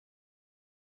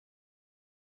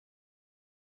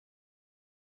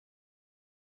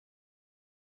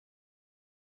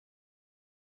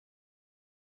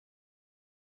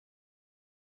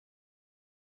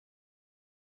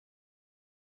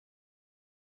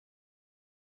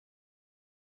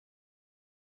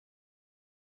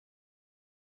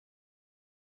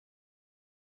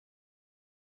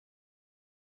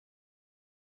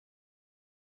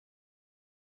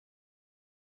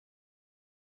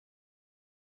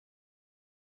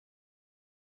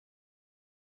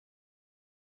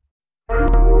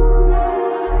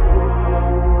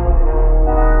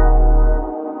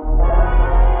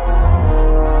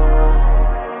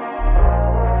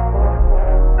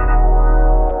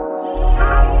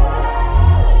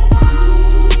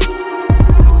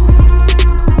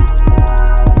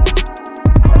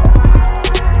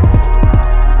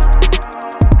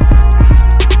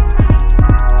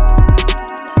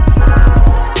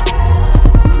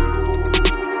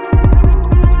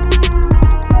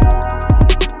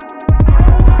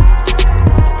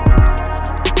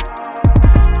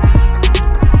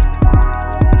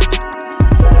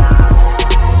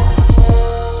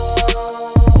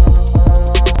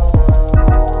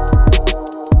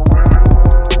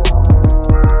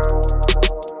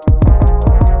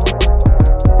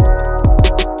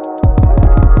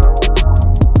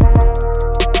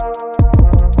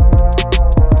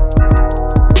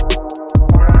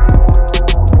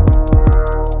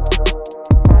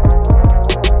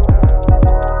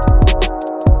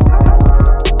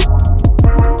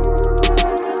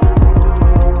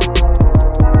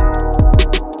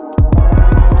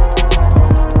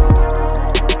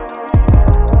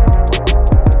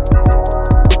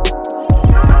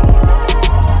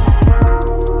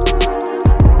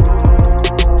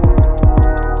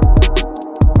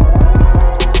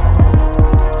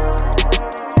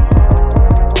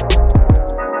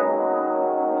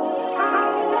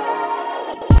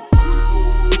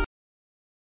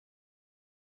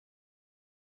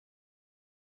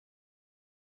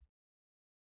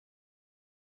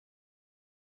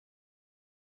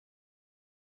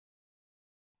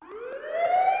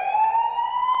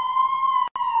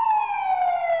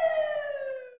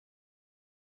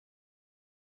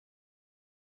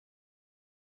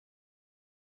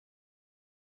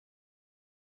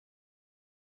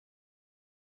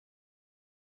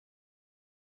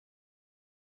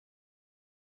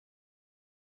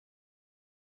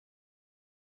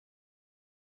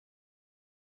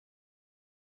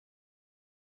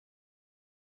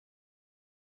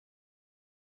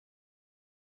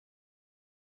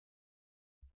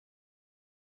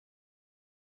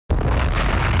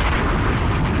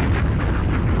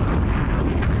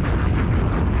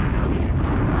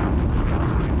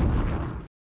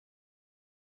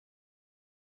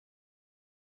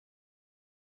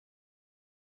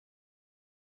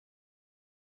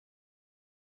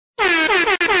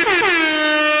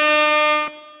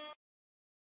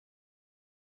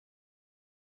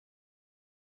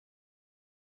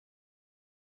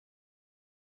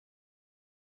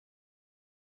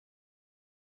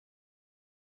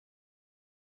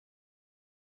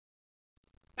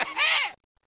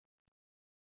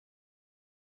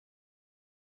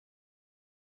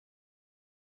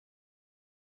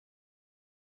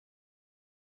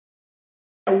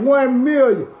$1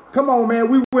 million. Come on, man.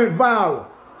 We went viral.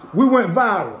 We went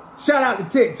viral. Shout out to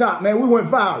TikTok, man. We went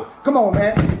viral. Come on,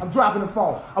 man. I'm dropping the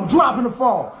phone. I'm dropping the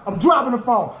phone. I'm dropping the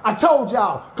phone. I told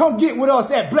y'all, come get with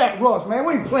us at Black Rust, man.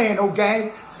 We ain't playing no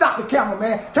games. Stop the camera,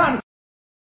 man. Time to...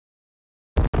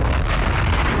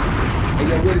 Hey,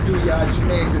 yo, what it do, y'all? It's your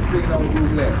man, Casino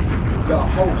Roulette, the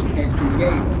host and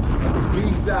creator of the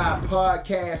B-Side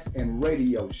Podcast and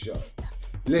Radio Show.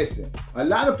 Listen, a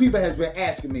lot of people has been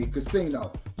asking me,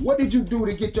 Casino, what did you do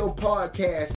to get your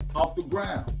podcast off the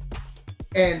ground?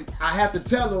 And I have to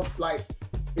tell them, like,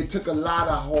 it took a lot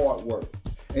of hard work.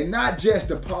 And not just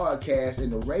the podcast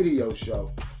and the radio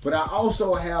show, but I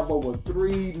also have over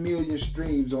 3 million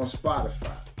streams on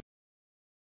Spotify.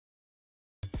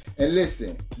 And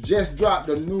listen, just dropped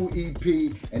a new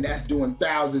EP, and that's doing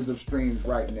thousands of streams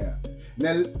right now.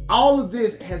 Now, all of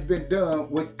this has been done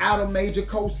without a major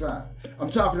cosign. I'm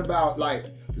talking about like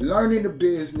learning the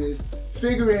business,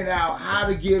 figuring out how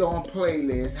to get on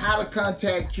playlists, how to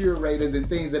contact curators and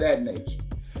things of that nature.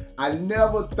 I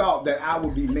never thought that I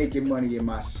would be making money in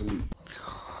my sleep.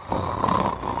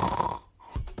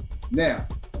 Now,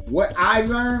 what I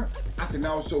learned, I can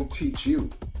also teach you.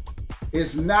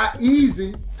 It's not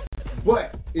easy,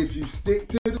 but if you stick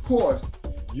to the course,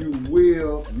 you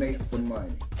will make the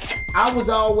money. I was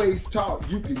always taught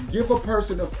you can give a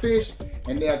person a fish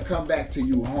and they'll come back to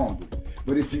you hungry.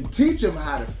 But if you teach them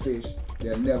how to fish,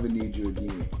 they'll never need you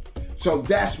again. So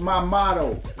that's my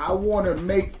motto. I want to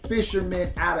make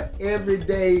fishermen out of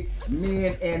everyday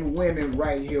men and women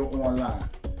right here online.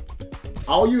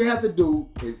 All you have to do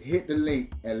is hit the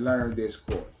link and learn this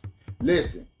course.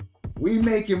 Listen, we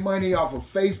making money off of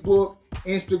Facebook,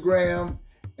 Instagram,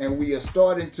 and we are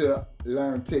starting to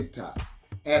learn TikTok.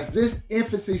 As this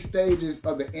infancy stages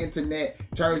of the internet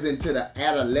turns into the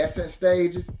adolescent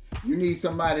stages, you need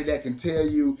somebody that can tell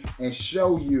you and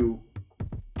show you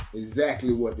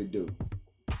exactly what to do.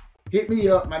 Hit me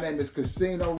up. My name is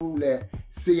Casino Roulette,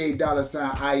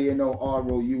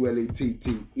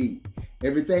 CA$INOROULETTE.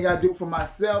 Everything I do for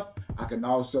myself, I can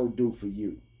also do for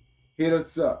you. Hit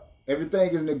us up.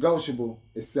 Everything is negotiable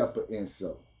except for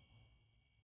insult.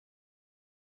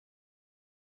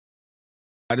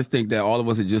 I just think that all of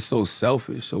us are just so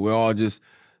selfish. So we're all just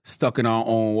stuck in our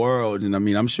own worlds. And I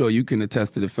mean, I'm sure you can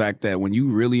attest to the fact that when you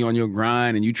really on your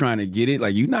grind and you trying to get it,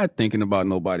 like you're not thinking about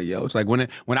nobody else. Like when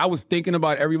I was thinking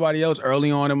about everybody else early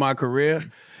on in my career,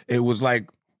 it was like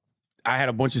I had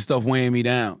a bunch of stuff weighing me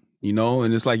down, you know?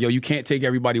 And it's like, yo, you can't take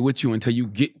everybody with you until you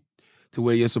get to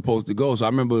where you're supposed to go. So I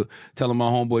remember telling my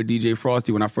homeboy DJ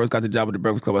Frosty when I first got the job at the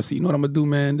Breakfast Club, I said, you know what I'm gonna do,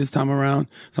 man, this time around?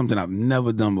 Something I've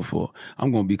never done before.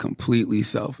 I'm gonna be completely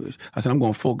selfish. I said, I'm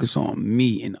gonna focus on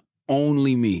me and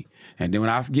only me. And then when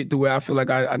I get to where I feel like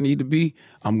I need to be,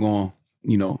 I'm gonna,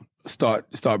 you know, start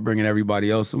bringing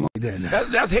everybody else along.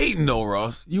 That's hating though,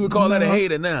 Ross. You would call that a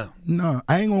hater now. No,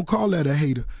 I ain't gonna call that a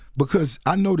hater because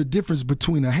I know the difference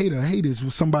between a hater. A hater is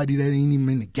with somebody that ain't even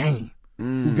in the game.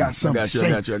 Who got something to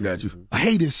say. I got you. A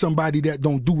hater is somebody that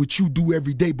don't do what you do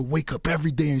every day, but wake up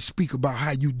every day and speak about how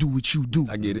you do what you do.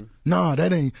 I get it. Nah,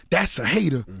 that's a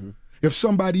hater. Mm-hmm. If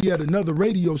somebody at another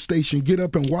radio station get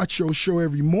up and watch your show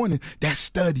every morning, that's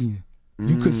studying.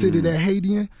 You consider that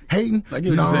hating? Hating? I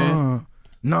get what you're saying.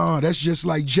 Nah, that's just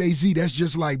like Jay-Z. That's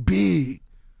just like Big.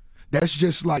 That's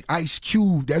just like Ice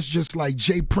Cube. That's just like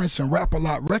Jay Prince and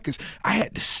Rap-A-Lot Records. I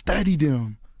had to study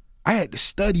them. I had to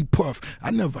study Puff. I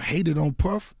never hated on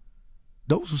Puff.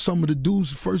 Those were some of the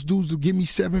dudes, the first dudes to give me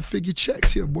 7-figure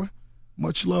checks here, boy.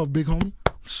 Much love, big homie.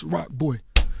 Ciroc boy.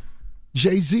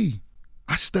 Jay-Z.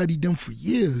 I studied them for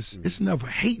years. It's never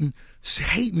hating.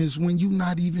 Hating is when you're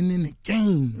not even in the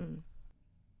game.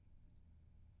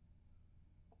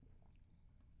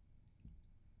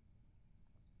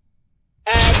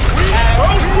 As we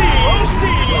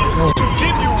proceed to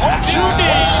give you what you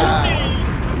need.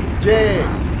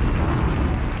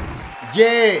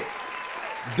 Yeah.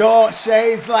 Dog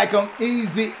shades like I'm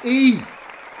Eazy-E.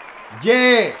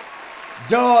 Yeah.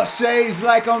 Dog shades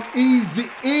like I'm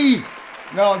Eazy-E.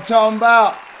 Know what I'm talking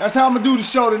about? That's how I'm gonna do the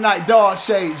show tonight, dog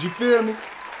shades. You feel me?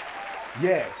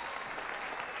 Yes.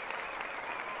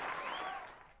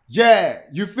 Yeah,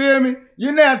 you feel me?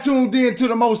 You're now tuned in to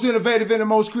the most innovative and the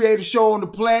most creative show on the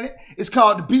planet. It's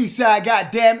called The B-Side,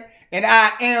 goddammit. And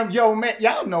I am yo man.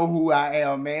 Y'all know who I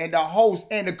am, man. The host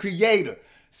and the creator.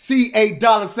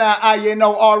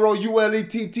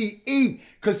 CA$INOROULETTE.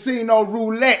 Casino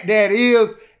Roulette, that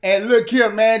is. And look here,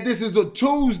 man. This is a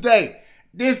Tuesday.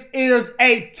 This is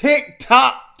a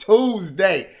TikTok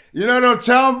Tuesday. You know what I'm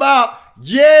talking about?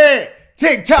 Yeah,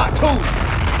 TikTok Tuesday.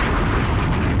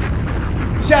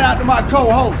 Shout out to my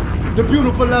co-host, the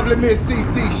beautiful, lovely Miss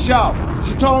CC Shaw.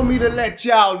 She told me to let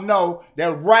y'all know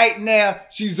that right now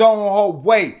she's on her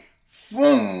way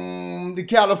to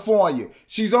California.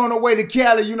 She's on her way to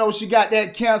Cali. You know, she got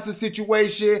that cancer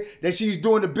situation that she's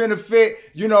doing the benefit,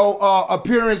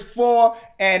 appearance for.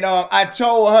 And I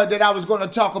told her that I was going to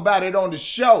talk about it on the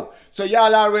show. So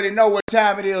y'all already know what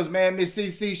time it is, man. Miss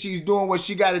CC, she's doing what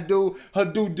she got to do, her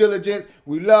due diligence.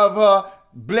 We love her.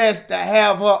 Blessed to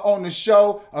have her on the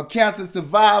show, a cancer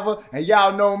survivor, and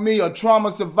y'all know me, a trauma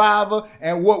survivor,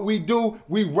 and what we do,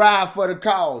 we ride for the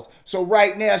cause. So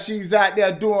right now, she's out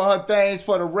there doing her things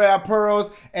for the Rare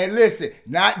Pearls, and listen,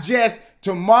 not just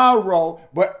tomorrow,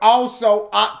 but also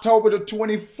October the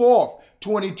 24th,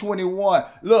 2021.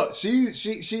 Look,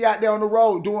 she out there on the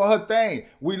road doing her thing.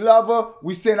 We love her.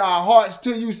 We send our hearts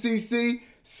to you, CC.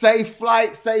 Safe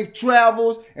flight, safe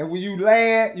travels, and when you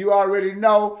land, you already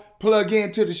know, plug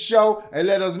into the show and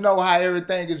let us know how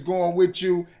everything is going with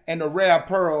you and the Rare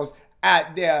Pearls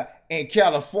out there in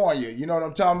California. You know what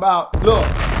I'm talking about? Look,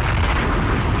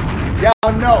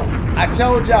 y'all know, I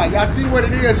told y'all see what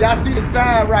it is. Y'all see the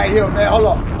sign right here, man. Hold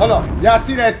on. Y'all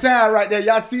see that sign right there.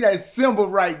 Y'all see that symbol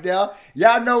right there.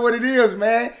 Y'all know what it is,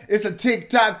 man. It's a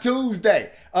TikTok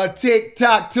Tuesday. A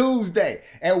TikTok Tuesday.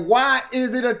 And why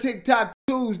is it a TikTok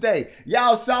Tuesday?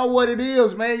 Y'all saw what it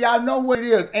is, man. Y'all know what it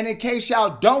is. And in case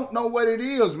y'all don't know what it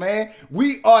is, man,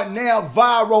 we are now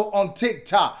viral on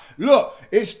TikTok. Look,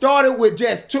 it started with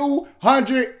just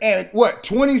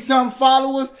 220-some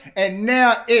followers, and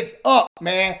now it's up,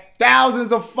 man.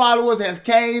 Thousands of followers has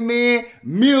came in,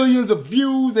 millions of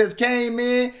views has came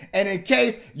in, and in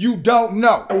case you don't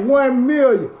know, 1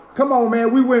 million. Come on,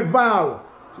 man, we went viral.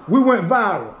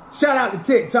 Shout out to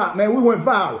TikTok, man. We went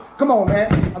viral. Come on, man.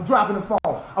 I'm dropping the phone.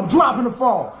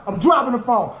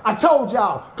 I told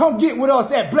y'all, come get with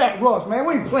us at Black Rust, man.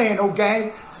 We ain't playing no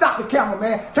games. Stop the camera,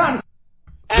 man. Y'all see?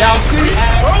 You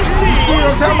see what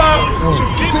I'm talking about?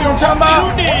 You see what what I'm talking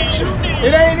about?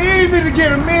 It ain't easy to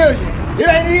get $1 million. It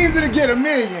ain't easy to get $1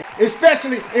 million,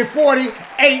 especially in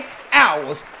 48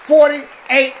 hours.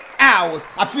 48 hours.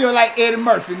 I feel like Eddie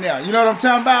Murphy now. You know what I'm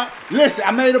talking about? Listen,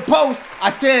 I made a post. I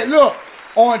said, look,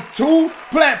 on 2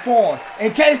 platforms,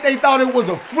 in case they thought it was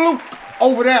a fluke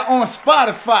over there on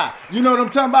Spotify. You know what I'm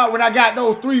talking about? When I got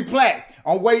those 3 plats,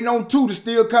 I'm waiting on 2 to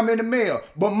still come in the mail.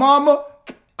 But mama,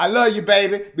 I love you,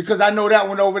 baby, because I know that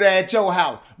one over there at your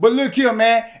house. But look here,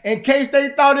 man. In case they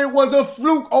thought it was a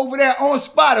fluke over there on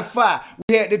Spotify,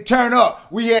 we had to turn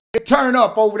up. We had to turn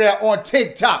up over there on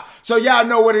TikTok. So y'all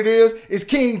know what it is. It's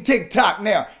King TikTok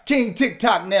now. King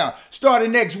TikTok now.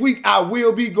 Starting next week, I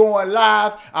will be going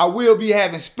live. I will be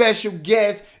having special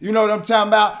guests. You know what I'm talking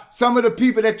about? Some of the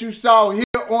people that you saw here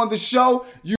on the show,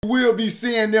 you will be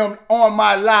seeing them on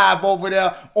my live over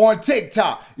there on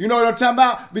TikTok. You know what I'm talking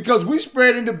about? Because we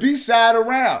spreading the B-side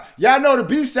around. Y'all know the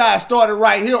B-side started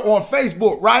right here on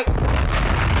Facebook, right?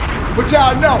 But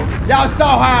y'all know, y'all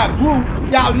saw how it grew,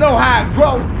 y'all know how it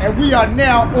grow, and we are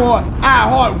now on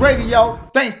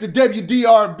iHeartRadio, thanks to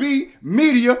WDRB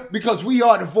Media, because we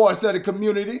are the voice of the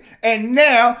community. And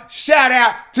now, shout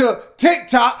out to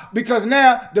TikTok, because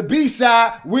now the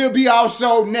B-side will be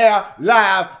also now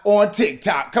live on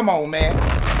TikTok. Come on, man.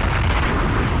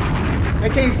 They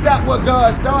can't stop what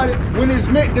God started. When it's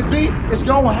meant to be, it's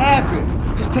gonna happen.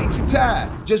 Just take your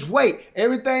time. Just wait.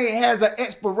 Everything has an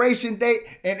expiration date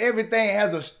and everything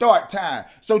has a start time.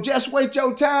 So just wait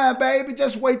your time, baby.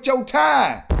 Just wait your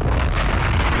time.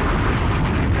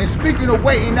 And speaking of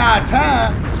waiting our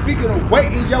time, speaking of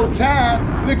waiting your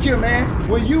time, look here, man.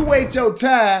 When you wait your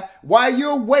time, while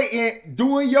you're waiting,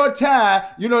 doing your time,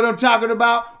 you know what I'm talking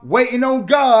about? Waiting on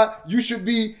God, you should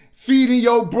be feeding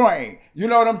your brain. You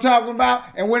know what I'm talking about?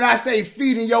 And when I say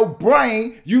feeding your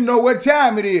brain, you know what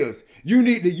time it is. You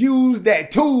need to use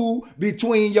that tool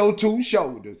between your 2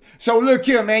 shoulders. So look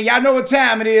here, man. Y'all know what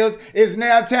time it is. It's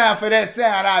now time for that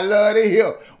sound I love to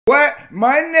hear. What?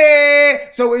 Money.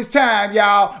 So it's time,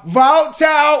 y'all. Vault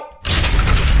out.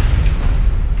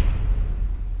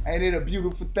 Ain't it a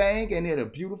beautiful thing? Ain't it a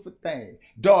beautiful thing?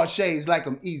 Dark shades like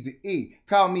I'm Easy E.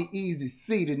 Call me Easy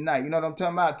C tonight. You know what I'm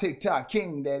talking about? TikTok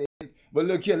King, that is. But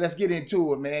look here, let's get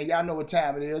into it, man. Y'all know what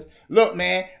time it is. Look,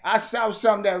 man, I saw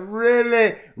something that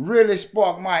really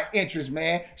sparked my interest,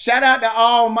 man. Shout out to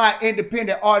all my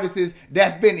independent artists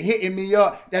that's been hitting me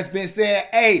up, that's been saying,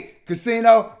 hey,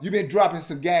 Casino, you've been dropping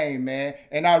some game, man.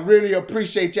 And I really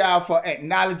appreciate y'all for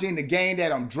acknowledging the game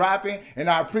that I'm dropping. And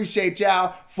I appreciate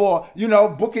y'all for, you know,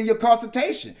 booking your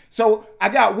consultation. So I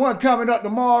got one coming up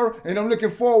tomorrow, and I'm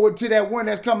looking forward to that one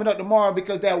that's coming up tomorrow,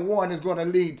 because that one is going to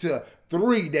lead to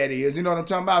 3, that is. You know what I'm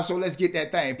talking about? So let's get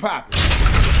that thing popping.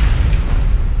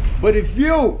 But if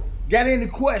you got any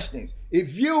questions,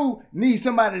 if you need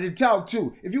somebody to talk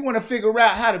to, if you want to figure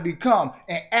out how to become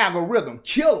an algorithm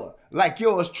killer like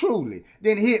yours truly,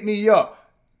 then hit me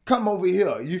up. Come over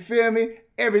here. You feel me?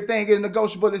 Everything is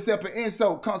negotiable except an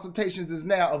insult. Consultations is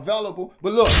now available.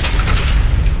 But look,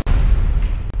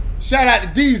 shout out to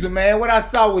Deezer, man. What I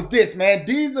saw was this, man.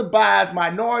 Deezer buys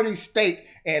minority stake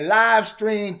in live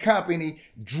stream company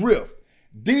Drift.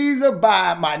 Deezer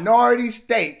buy minority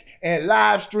stake in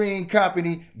live stream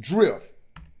company Drift.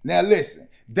 Now listen,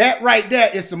 that right there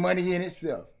is some money in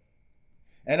itself.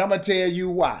 And I'm going to tell you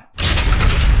why.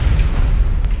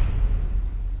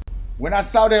 When I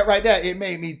saw that right there, it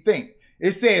made me think.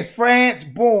 It says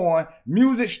France-born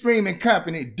music streaming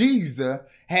company Deezer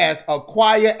has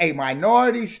acquired a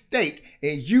minority stake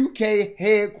in UK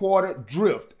headquartered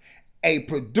Drift, a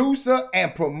producer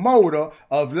and promoter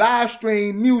of live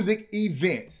stream music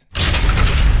events.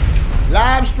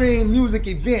 Live stream music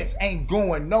events ain't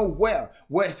going nowhere.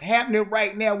 What's happening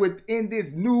right now within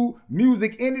this new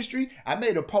music industry, I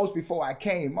made a post before I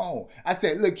came on. I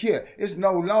said, look here,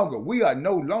 we are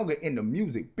no longer in the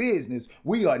music business.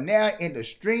 We are now in the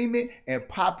streaming and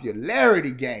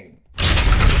popularity game.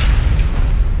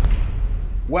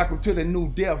 Welcome to the new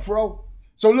Death Row.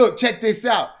 So look, check this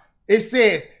out. It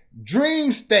says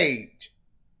Dream Stage,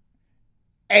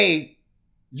 a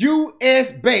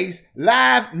US-based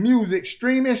live music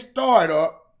streaming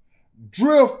startup.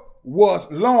 Drift was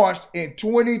launched in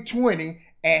 2020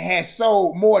 and has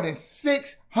sold more than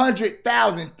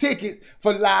 600,000 tickets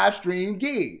for live stream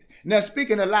gigs. Now,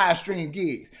 speaking of live stream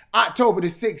gigs, October the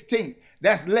 16th,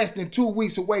 that's less than 2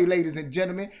 weeks away, ladies and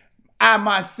gentlemen. I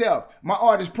myself, my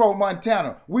artist Pro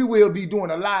Montana, we will be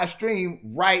doing a live stream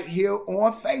right here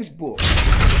on Facebook.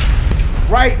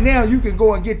 Right now, you can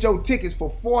go and get your tickets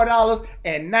for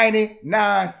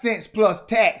 $4.99 plus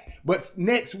tax. But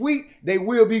next week, they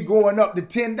will be going up to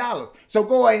 $10. So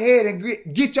go ahead and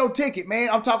get your ticket, man.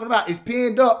 I'm talking about it's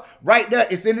pinned up right there.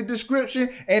 It's in the description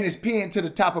and it's pinned to the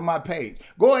top of my page.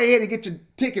 Go ahead and get your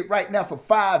ticket right now for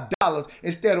 $5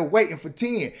 instead of waiting for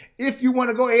 10. If you want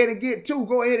to go ahead and get two,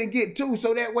 go ahead and get two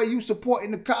so that way you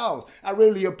supporting the cause. I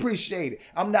really appreciate it.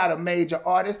 I'm not a major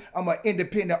artist. I'm an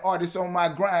independent artist on my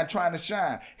grind trying to shine.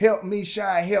 Help me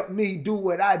shine. Help me do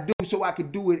what I do so I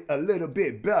can do it a little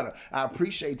bit better. I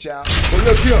appreciate y'all. But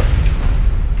look here.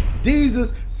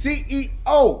 Deezer's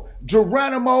CEO,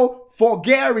 Geronimo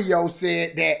Folgario,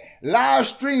 said that live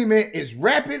streaming is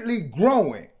rapidly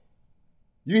growing.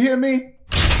 You hear me?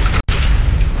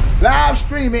 Live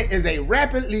streaming is a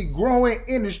rapidly growing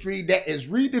industry that is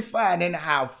redefining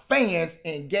how fans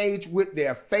engage with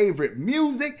their favorite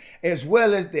music as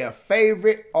well as their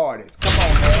favorite artists. Come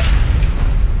on, man.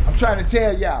 I'm trying to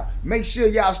tell y'all, make sure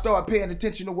y'all start paying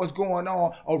attention to what's going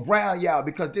on around y'all,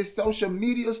 because this social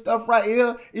media stuff right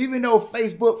here, even though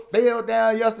Facebook fell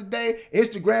down yesterday,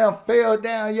 Instagram fell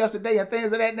down yesterday and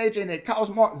things of that nature, and it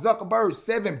cost Mark Zuckerberg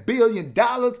 $7 billion,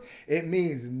 it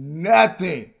means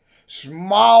nothing.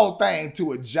 Small thing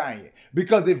to a giant.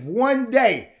 Because if one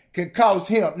day can cost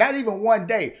him, not even one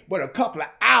day, but a couple of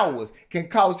hours can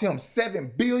cost him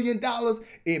 $7 billion,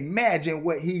 imagine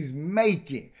what he's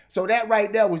making. So that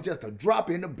right there was just a drop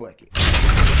in the bucket.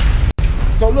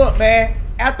 So look, man,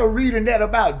 after reading that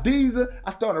about Deezer, I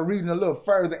started reading a little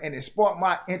further and it sparked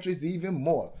my interest even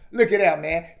more. Look at that,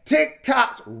 man.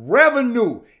 TikTok's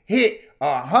revenue hit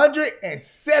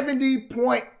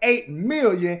 170.8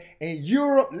 million in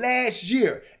Europe last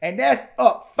year. And that's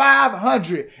up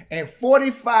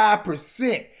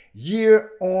 545%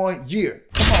 year on year.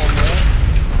 Come on, man.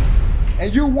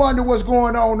 And you wonder what's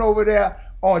going on over there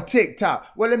on TikTok.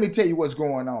 Well, let me tell you what's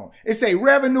going on. It's a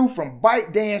revenue from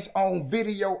ByteDance owned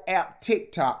video app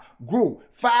TikTok grew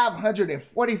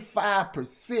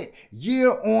 545%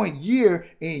 year on year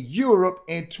in Europe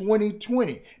in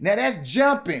 2020. Now that's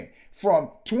jumping from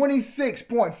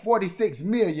 26.46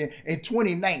 million in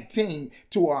 2019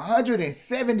 to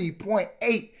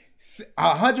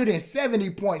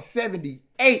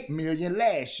 170.78 million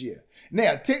last year.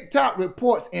 Now, TikTok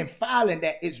reports in filing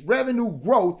that its revenue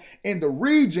growth in the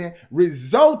region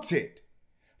resulted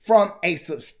from a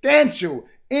substantial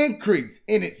increase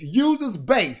in its users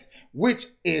base, which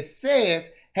it says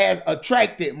has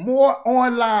attracted more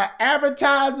online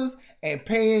advertisers and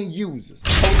paying users.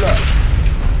 Hold up.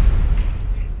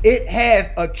 It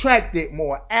has attracted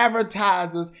more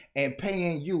advertisers and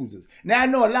paying users. Now, I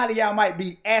know a lot of y'all might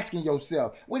be asking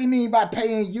yourself, what do you mean by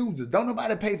paying users? Don't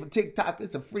nobody pay for TikTok.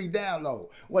 It's a free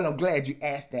download. Well, I'm glad you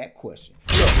asked that question.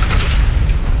 Look,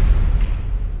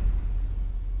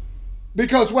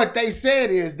 because what they said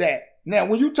is that, now,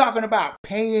 when you're talking about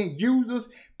paying users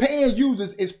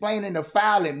explained in the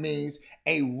filing means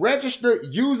a registered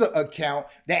user account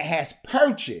that has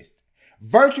purchased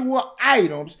virtual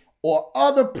items or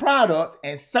other products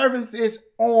and services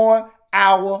on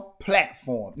our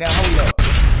platform. Now, hold up.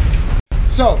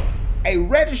 So, a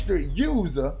registered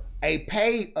user, a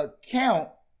paid account,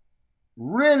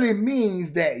 really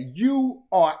means that you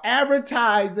are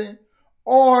advertising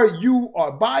or you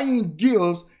are buying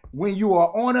gifts when you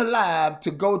are on a live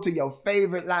to go to your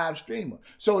favorite live streamer.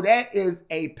 So that is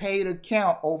a paid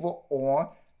account over on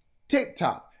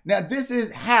TikTok. Now, this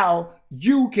is how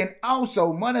you can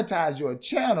also monetize your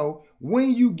channel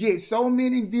when you get so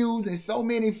many views and so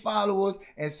many followers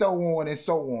and so on and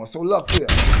so on. So look here.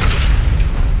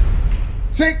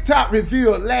 TikTok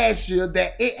revealed last year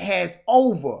that it has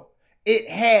over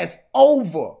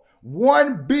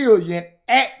 1 billion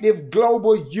active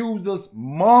global users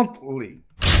monthly.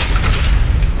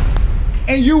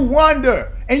 And you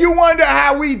wonder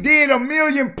how we did 1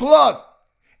 million plus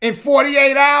in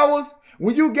 48 hours?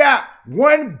 When you got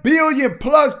 1 billion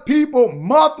plus people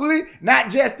monthly, not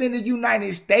just in the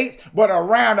United States, but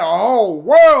around the whole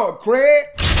world, Craig.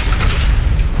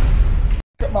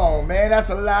 Come on, man.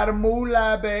 That's a lot of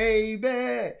moolah,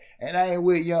 baby. And I ain't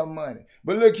with Young Money.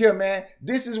 But look here, man.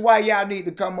 This is why y'all need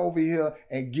to come over here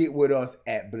and get with us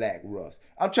at Black Russ.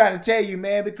 I'm trying to tell you,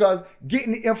 man, because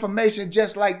getting the information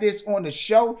just like this on the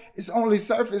show, it's only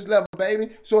surface level, baby.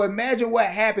 So imagine what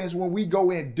happens when we go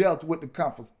in depth with the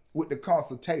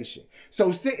consultation.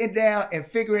 So sitting down and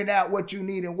figuring out what you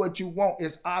need and what you want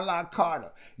is a la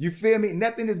carte. You feel me?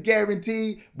 Nothing is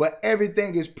guaranteed, but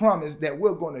everything is promised that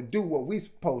we're going to do what we're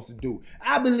supposed to do.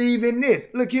 I believe in this.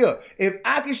 Look here. If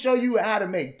I can show you how to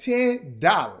make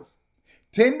 $10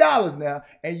 $10 now,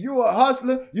 and you're a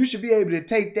hustler, you should be able to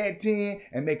take that 10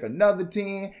 and make another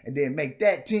 10, and then make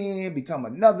that 10 become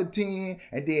another 10,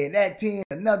 and then that 10,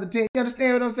 another 10. You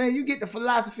understand what I'm saying? You get the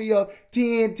philosophy of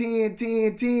 10, 10,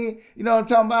 10, 10. You know what I'm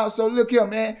talking about? So look here,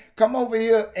 man. Come over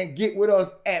here and get with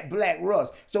us at Black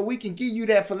Russ so we can give you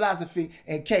that philosophy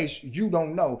in case you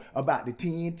don't know about the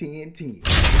 10, 10, 10.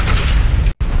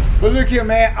 But look here,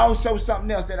 man, also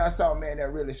something else that I saw, man,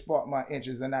 that really sparked my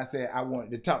interest, and I said I wanted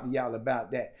to talk to y'all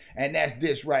about that, and that's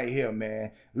this right here,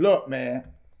 man. Look, man,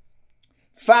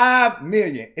 5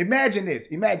 million. Imagine this.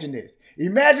 Imagine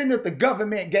if the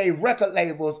government gave record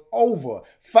labels over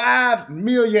 5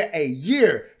 million a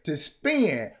year to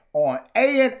spend on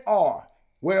A&R.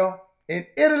 Well, in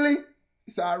Italy,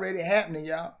 it's already happening,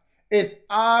 y'all. It's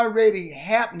already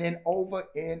happening over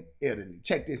in Italy.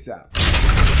 Check this out.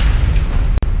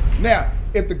 Now,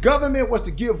 if the government was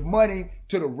to give money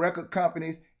to the record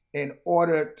companies in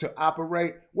order to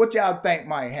operate, what y'all think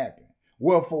might happen?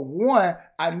 Well, for one,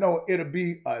 I know it'll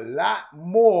be a lot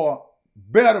more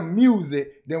better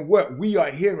music than what we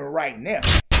are hearing right now.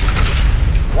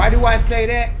 Why do I say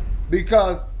that?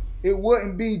 Because it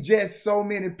wouldn't be just so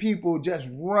many people just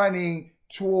running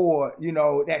toward, you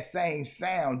know, that same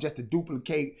sound just to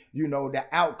duplicate, you know, the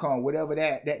outcome, whatever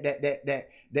that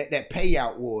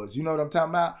payout was. You know what I'm talking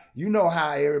about? You know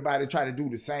how everybody try to do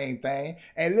the same thing.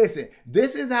 And listen,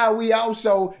 this is how we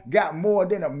also got more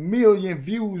than 1 million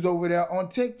views over there on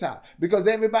TikTok, because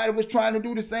everybody was trying to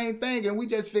do the same thing, and we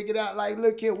just figured out, like,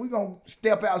 look here, we're gonna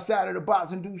step outside of the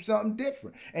box and do something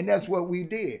different. And that's what we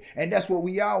did. And that's what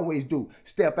we always do.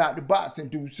 Step out the box and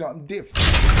do something different.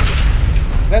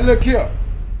 Now look here,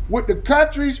 with the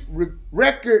country's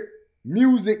record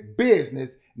music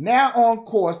business now on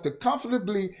course to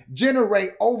comfortably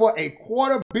generate over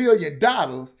 $250 million,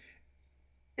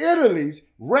 Italy's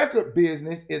record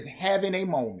business is having a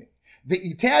moment. The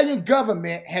Italian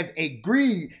government has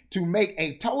agreed to make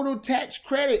a total tax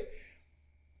credit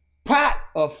pot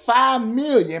of $5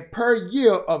 million per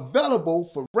year available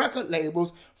for record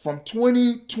labels from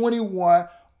 2021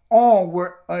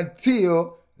 onward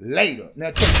until later.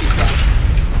 Now check this out.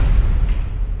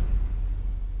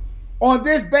 On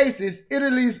this basis,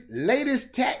 Italy's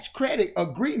latest tax credit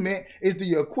agreement is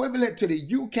the equivalent to the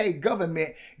UK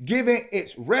government giving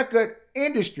its record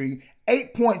industry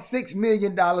 $8.6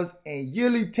 million in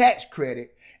yearly tax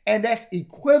credit, and that's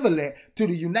equivalent to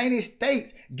the United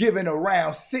States giving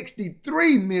around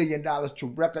 $63 million to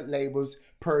record labels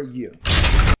per year.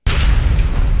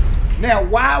 Now,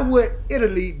 why would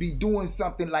Italy be doing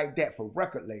something like that for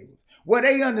record labels? Well,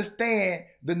 they understand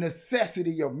the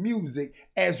necessity of music,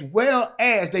 as well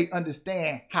as they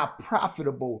understand how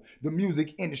profitable the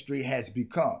music industry has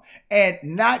become. And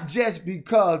not just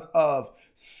because of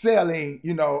selling,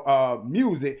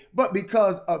 music, but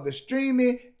because of the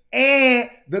streaming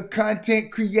and the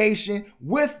content creation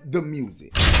with the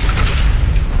music.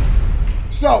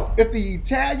 So, if the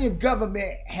Italian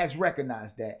government has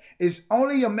recognized that, it's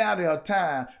only a matter of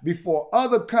time before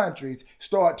other countries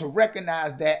start to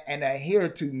recognize that and adhere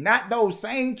to not those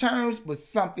same terms, but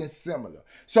something similar.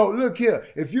 So, look here,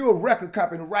 if you're a record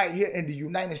company right here in the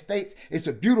United States, it's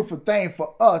a beautiful thing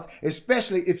for us,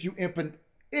 especially if you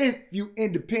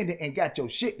independent and got your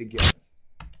shit together.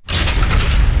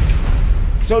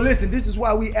 So listen, this is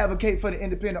why we advocate for the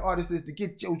independent artists to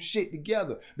get your shit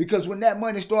together. Because when that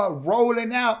money start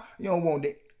rolling out, you don't want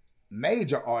the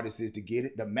major artists to get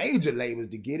it, the major labels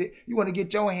to get it. You want to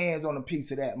get your hands on a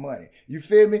piece of that money. You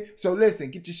feel me? So listen,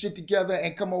 get your shit together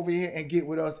and come over here and get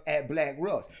with us at Black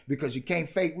Russ. Because you can't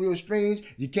fake real streams,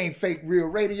 you can't fake real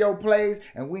radio plays,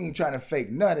 and we ain't trying to fake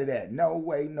none of that. No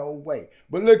way, no way.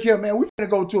 But look here, man, we're finna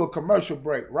go to a commercial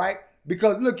break, right?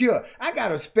 Because look here, I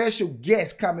got a special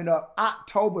guest coming up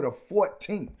October the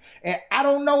 14th. And I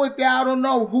don't know if y'all don't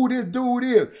know who this dude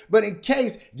is. But in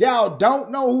case y'all don't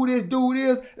know who this dude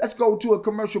is, let's go to a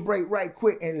commercial break right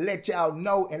quick and let y'all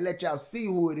know and let y'all see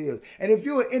who it is. And if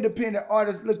you're an independent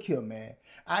artist, look here, man.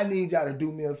 I need y'all to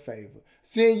do me a favor.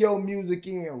 Send your music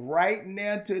in right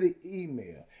now to the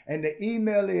email. And the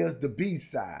email is the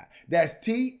B-side. That's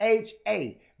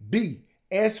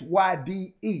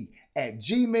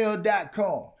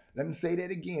THABSYDE@gmail.com. Let me say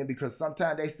that again, because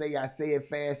sometimes they say I say it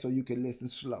fast so you can listen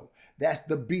slow. That's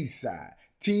the B-side.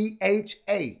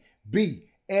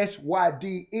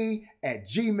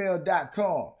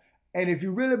 THABSYDE@gmail.com. And if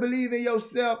you really believe in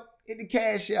yourself, hit the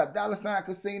Cash App, $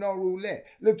 Casino Roulette.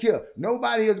 Look here,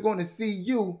 nobody is going to see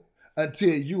you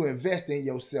until you invest in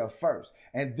yourself first.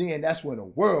 And then that's when the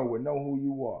world will know who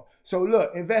you are. So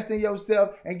look, invest in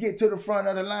yourself and get to the front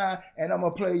of the line, and I'm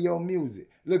going to play your music.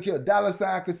 Look here,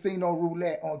 $ Casino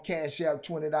Roulette on Cash App,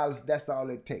 $20. That's all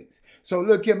it takes. So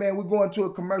look here, man, we're going to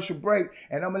a commercial break,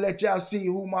 and I'm going to let y'all see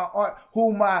who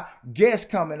my guest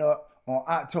coming up on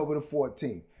October the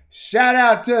 14th. Shout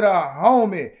out to the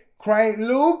homie, Crank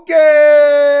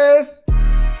Lucas.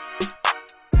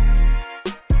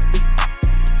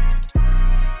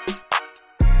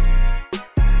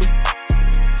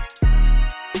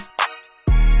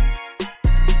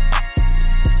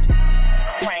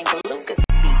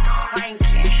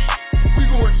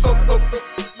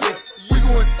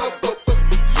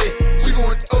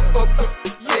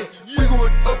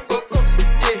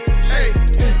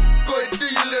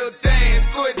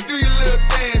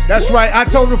 That's right,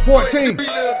 October 14th.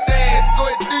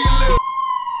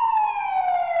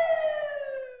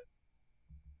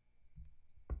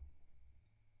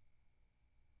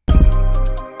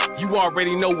 You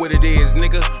already know what it is,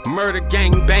 nigga. Murder,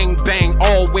 gang, bang, bang,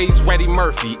 always ready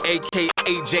Murphy, aka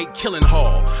Jay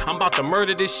Killenhall. I'm about to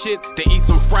murder this shit to eat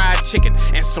some fried chicken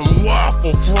and some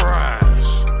waffle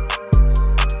fries.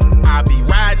 I be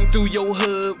riding through your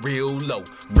hood real low,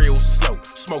 real slow.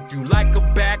 Smoke you like a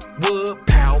backwood,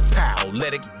 pow, pow,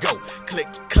 let it go. Click,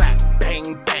 clap,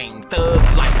 bang, bang, thug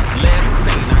life, left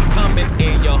scene. I come and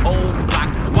air your whole block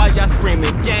while y'all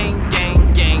screaming gang,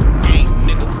 gang, gang, gang,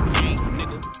 nigga, gang,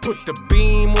 nigga. Put the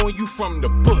beam on you from the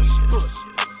bushes.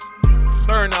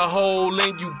 Burn a hole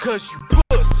in you cause you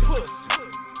pussy.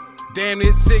 Damn,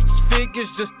 it's 6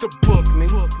 figures just to book me.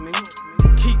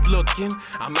 Keep looking,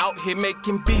 I'm out here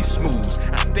making beast moves.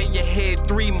 I stay ahead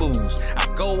 3 moves. I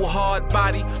go hard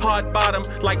body, hard bottom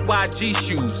like YG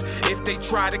shoes. If they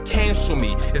try to cancel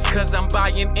me, it's cause I'm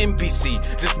buying NBC.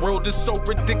 This world is so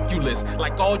ridiculous,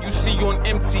 like all you see on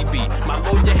MTV. My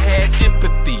lawyer had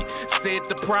empathy, said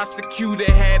the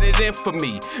prosecutor had it in for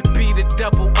me. Beat it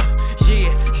double,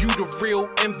 yeah, you the real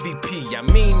MVP. I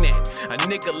mean that, a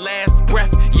nigga last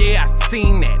breath, yeah, I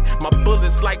seen that. My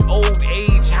bullets like old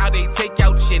age, how they take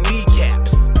out your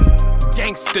kneecaps.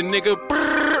 Gangsta nigga,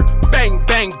 brrr, bang,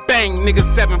 bang, bang, nigga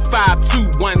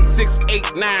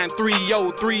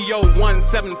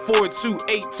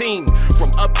 752-168-930-30-1742-18. From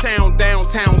uptown,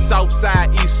 downtown, south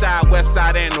side, east side, west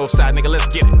side, and north side, nigga, let's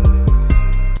get it.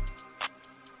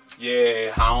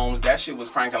 Yeah, Holmes, that shit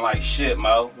was cranking like shit,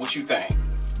 Mo. What you think?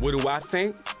 What do I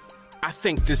think? I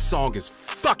think this song is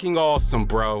fucking awesome,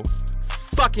 bro.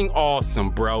 Fucking awesome,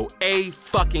 bro.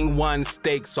 A1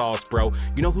 steak sauce, bro.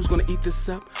 You know who's gonna eat this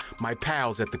up? My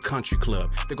pals at the country club.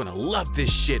 They're gonna love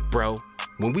this shit, bro.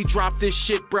 When we drop this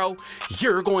shit, bro,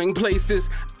 you're going places,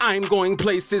 I'm going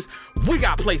places, we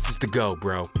got places to go,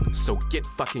 bro. So get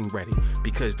fucking ready,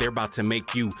 because they're about to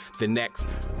make you the next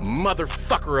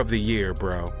motherfucker of the year,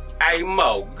 bro. Hey,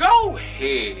 Mo, go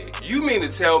ahead. You mean to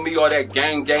tell me all that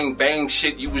gang, gang, bang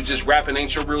shit you was just rapping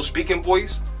ain't your real speaking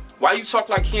voice? Why you talk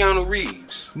like Keanu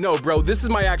Reeves? No, bro, this is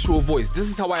my actual voice. This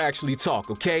is how I actually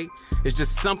talk, okay? It's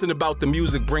just something about the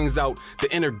music brings out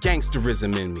the inner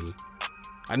gangsterism in me.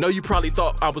 I know you probably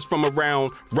thought I was from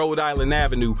around Rhode Island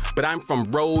Avenue, but I'm from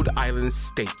Rhode Island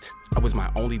State. I was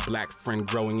my only black friend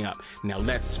growing up. Now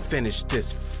let's finish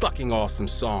this fucking awesome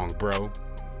song, bro.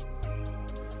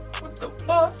 What the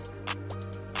fuck?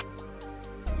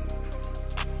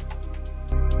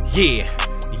 Yeah.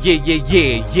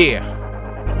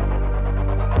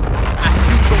 I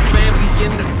shoot your family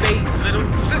in the face.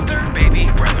 Little sister, baby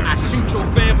brother. I shoot your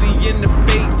family in the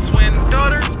face. Twin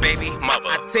daughters, baby mother.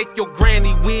 I take your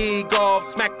granny wig off,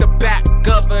 smack the back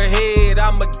of her head.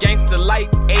 I'm a gangster like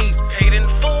Ace. Paid in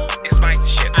full is my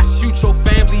shit. I shoot your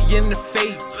family in the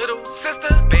face. Little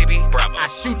sister, baby brother. I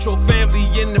shoot your family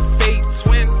in the face.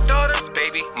 Twin daughters,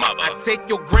 baby mother. I take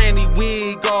your granny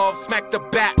wig off, smack the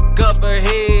back of her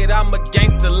head. I'm a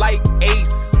gangster like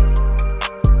Ace.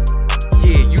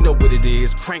 Yeah, you know what it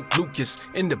is. Crank Lucas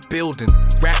in the building.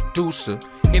 Rap Deucer.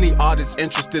 Any artist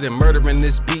interested in murdering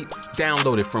this beat,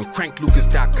 download it from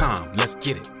cranklucas.com. Let's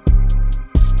get it.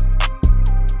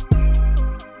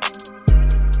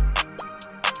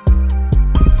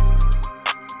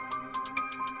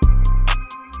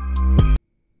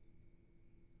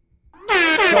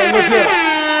 So look here.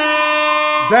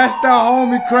 That's the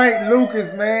homie Crank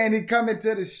Lucas, man. He coming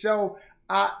to the show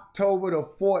October the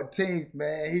 14th,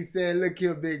 man. He said, look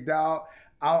here, big dog.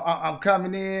 I'm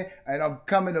coming in and I'm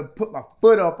coming to put my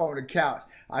foot up on the couch.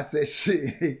 I said,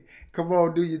 shit, come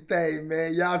on, do your thing,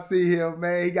 man. Y'all see him,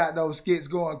 man. He got those skits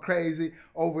going crazy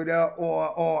over there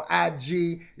on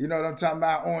IG. You know what I'm talking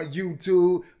about, on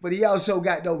YouTube. But he also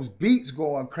got those beats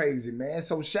going crazy, man.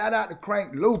 So shout out to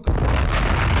Crank Lucas.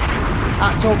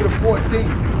 October the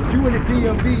 14th. If you in the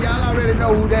DMV, y'all already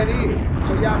know who that is.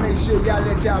 So y'all make sure y'all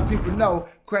let y'all people know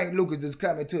Crank Lucas is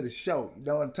coming to the show. You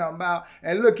know what I'm talking about?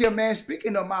 And look here, man,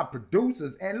 speaking of my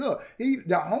producers, and look,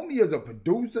 the homie is a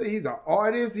producer, he's an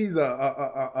artist, he's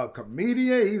a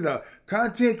comedian, he's a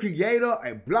content creator,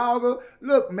 a blogger.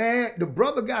 Look, man, the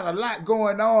brother got a lot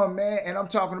going on, man, and I'm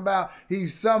talking about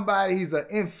he's an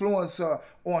influencer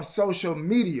on social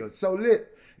media. So look,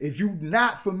 if you're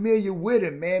not familiar with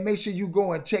him, man, make sure you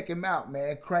go and check him out,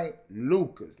 man. Crank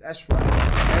Lucas. That's right.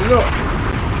 And look,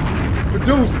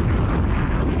 producers,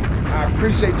 I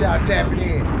appreciate y'all tapping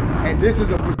in. And this is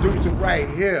a producer right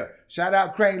here. Shout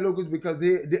out Crank Lucas because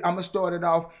I'm going to start it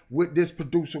off with this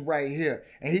producer right here.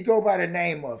 And he go by the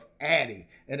name of Addy.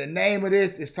 And the name of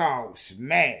this is called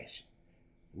Smash.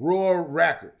 Roar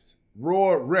Records.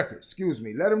 Excuse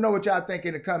me. Let them know what y'all think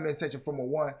in the comment section from a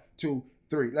 1, 2,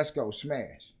 3. Let's go.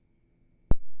 Smash.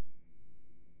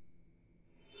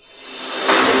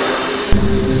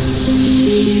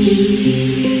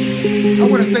 I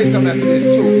want to say something after this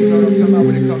too. You know what I'm talking about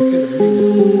when it comes to the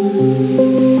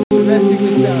music. So let's see what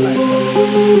it sound like.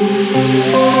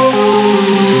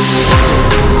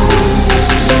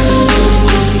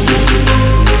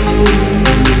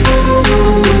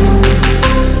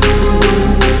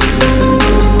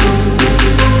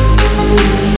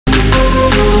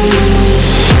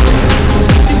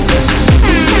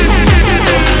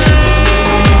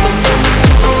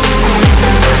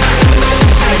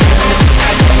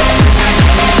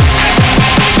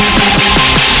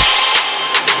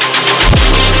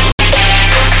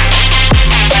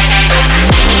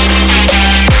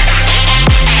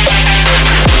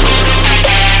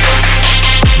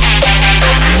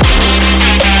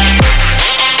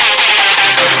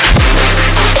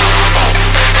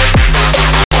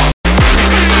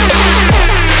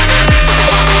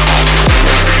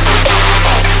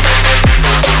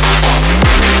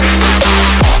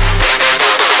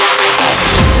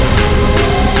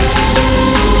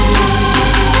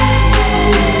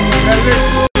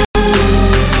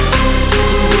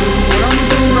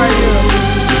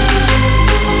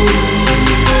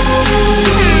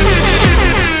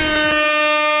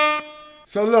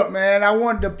 So look, man, I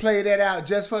wanted to play that out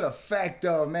just for the fact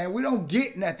of, man, we don't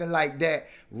get nothing like that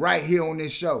right here on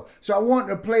this show. So I wanted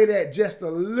to play that just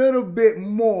a little bit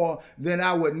more than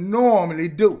I would normally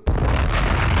do.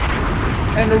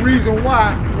 And the reason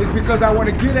why is because I want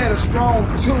to get at a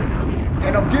strong 2.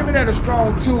 And I'm giving it a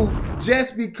strong 2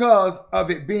 just because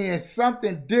of it being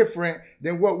something different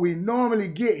than what we normally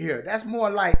get here. That's more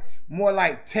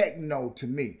like techno to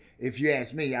me, if you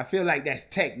ask me. I feel like that's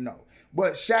techno.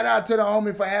 But shout out to the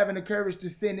homie for having the courage to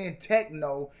send in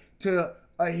techno to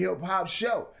a hip hop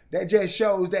show. That just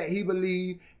shows that he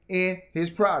believed in his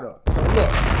product. So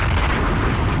look,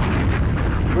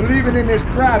 believing in this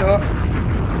product,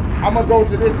 I'm gonna go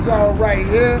to this song right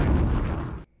here.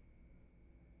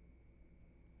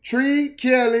 Tree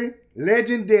Kelly,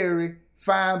 Legendary,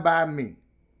 Fine by Me.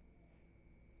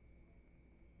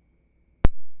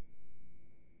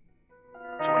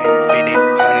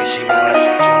 She want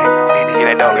it, 20,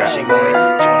 50, 100, she want it,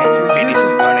 20, 50,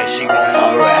 100, she want it.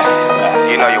 Alright,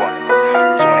 you know you want it.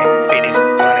 20, 50,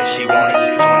 100, she want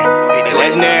it, 20, 50,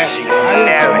 Legendary, she want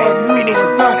it, 20,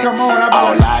 50, 100.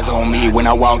 All eyes on me when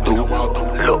I walk through.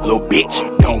 Little bitch,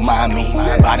 don't mind me.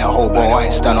 Buy the whole boy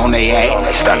and stun on they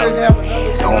ass.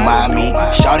 Don't mind me.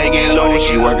 Shawty get loose,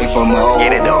 she working for more.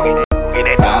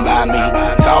 Fine by me.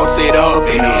 Toss it up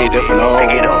and it hit the floor.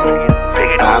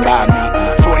 Fine by me.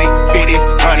 20, 50s,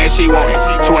 100, she want it.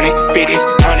 20, 50s,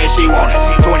 100, she want it.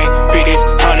 20, 50s,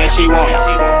 100, she want it.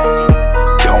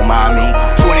 Don't mind me.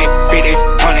 20, 50s,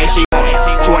 100, she want it.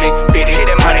 20, 50s,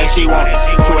 100, she want it.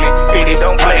 20, 50s,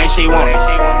 100, she want it.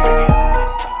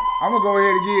 I'm gonna go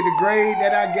ahead and give it the grade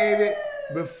that I gave it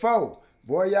before.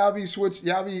 Boy, y'all be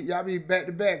y'all be back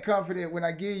to back confident when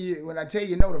I tell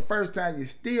you no the first time, you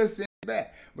still send it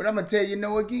back. But I'm gonna tell you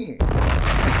no again.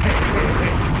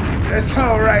 That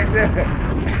song right there.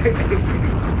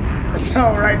 That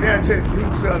song right there just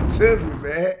do something to me,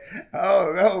 man.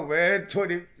 Oh no, man.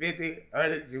 20, 50,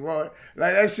 100, you want it.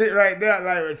 Like that shit right there,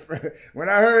 like when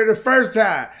I heard it the first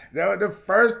time, that was the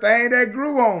first thing that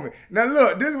grew on me. Now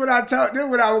look, this is what I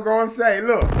was gonna say.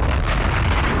 Look.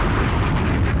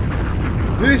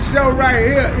 This show right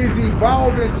here is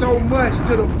evolving so much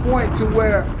to the point to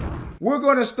where We're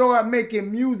going to start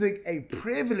making music a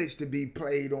privilege to be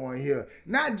played on here.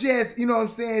 Not just, you know what I'm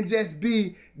saying, just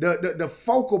be the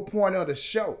focal point of the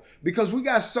show. Because we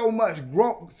got so much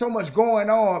going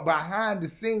on behind the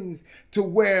scenes to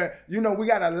where, you know, we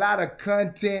got a lot of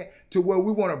content to where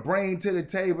we want to bring to the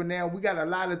table now. We got a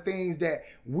lot of things that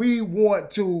we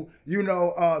want to, you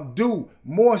know, do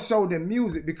more so than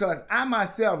music. Because I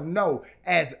myself know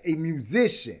as a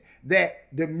musician that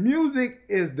the music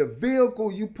is the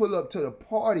vehicle you pull up to the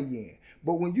party in.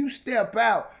 But when you step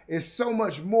out, it's so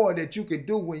much more that you can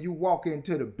do when you walk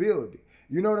into the building.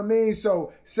 You know what I mean?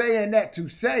 So saying that to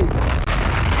say,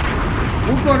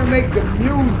 we're going to make the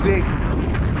music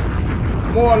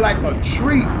more like a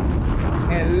treat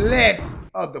and less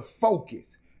of the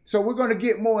focus. So we're going to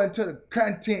get more into the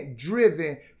content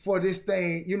driven for this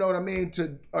thing, you know what I mean,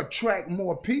 to attract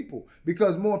more people,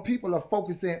 because more people are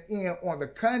focusing in on the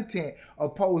content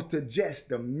opposed to just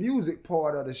the music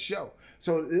part of the show.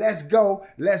 So let's go,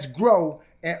 let's grow,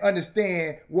 and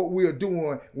understand what we're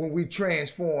doing when we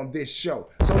transform this show.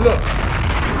 So look,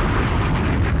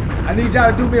 I need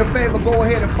y'all to do me a favor. Go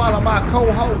ahead and follow my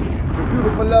co-host, the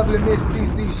beautiful, lovely Miss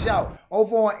CC Shout.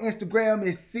 Over on Instagram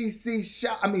is CC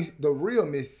Shout. I mean, the real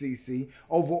Miss CC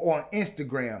over on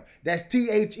Instagram. That's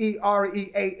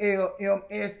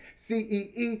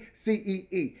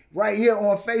TheRealMSCEECEE. Right here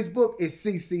on Facebook is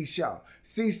CC Shout.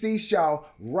 CC Shaw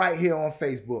right here on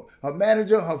Facebook. Her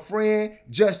manager, her friend,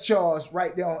 Just Charles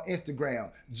right there on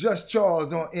Instagram. Just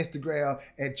Charles on Instagram,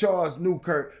 and Charles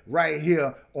Newkirk right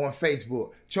here on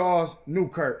Facebook. Charles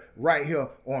Newkirk right here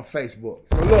on Facebook.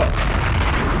 So look,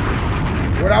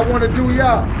 what I want to do,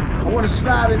 y'all, I want to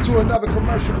slide into another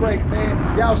commercial break,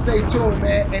 man. Y'all stay tuned,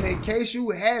 man. And in case you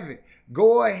haven't,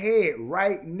 go ahead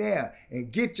right now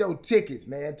and get your tickets,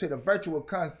 man, to the virtual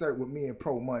concert with me and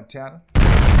Pro Montana.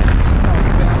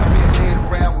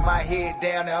 Around with my head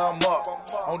down and I'm up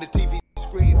on the TV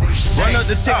screen. Run up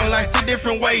the ticket like 6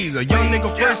 different ways. A young nigga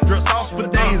fresh, drip sauce for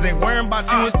days. Ain't worrying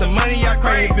about you, it's the money I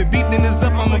crave. If it beat, then it's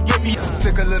up, I'ma get me.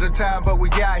 Took a little time, but we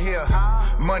got here.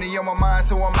 Money on my mind,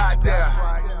 so I'm out there.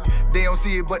 They don't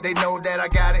see it, but they know that I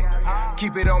got it.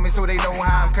 Keep it on me so they know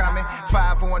how I'm coming.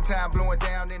 5 for 1 time, blowing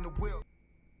down in the wheel.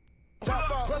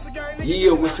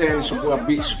 Yeah, what's happening? It's your boy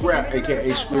Big Scrap,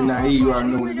 aka Screen Now. You already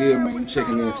know what it is, man. You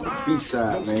checking into the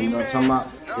B-side, man. You know what I'm talking about?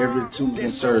 Every Tuesday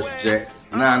and Thursday, Jack.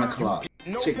 9 o'clock.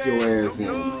 Check your ass in.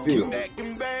 You feel me?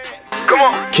 Come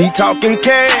on. Keep talking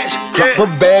cash. Drop a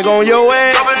bag on your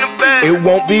ass. It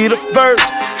won't be the first.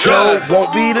 No,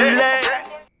 won't be the last.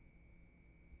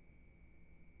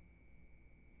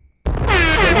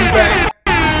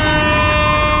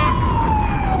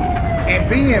 And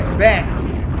being back, I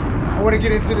want to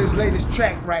get into this latest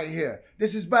track right here.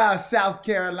 This is by a South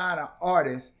Carolina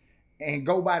artist and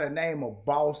go by the name of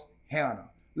Boss Hannah.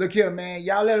 Look here, man.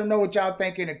 Y'all let them know what y'all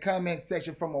think in the comment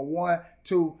section from a 1,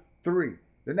 2, 3.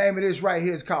 The name of this right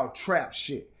here is called Trap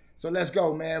Shit. So let's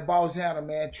go, man. Boss Hannah,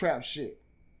 man. Trap Shit.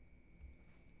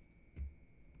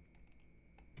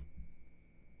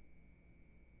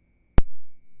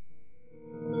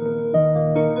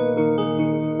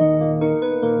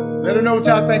 Let them know what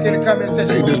y'all think in the comment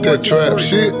section. Hey, this that trap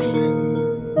shit.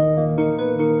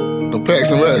 No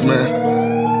packs and racks, man.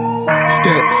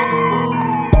 Stacks.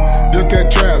 This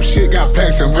that trap shit, got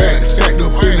packs and racks. Stacked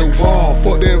up in the wall.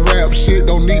 Fuck that rap shit,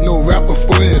 don't need no rapper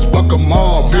friends. Fuck them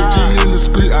all. Big G in the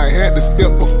street, I had to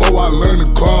step before I learned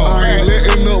to crawl. I ain't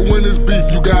letting up when it's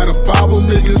beef, you got a problem,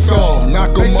 make it solve.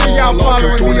 Knock them all off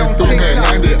to 23, man,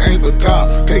 90 ain't for top.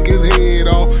 Take his head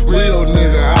off, real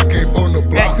nigga, I came from the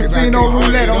block. Casino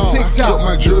roulette on TikTok. Took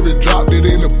my jewelry, dropped it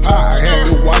in the pot, I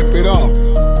had to wipe it off.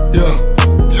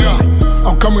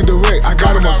 I'm coming direct, I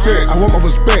got him on set. I want my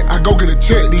respect, I go get a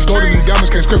check. These golden diamonds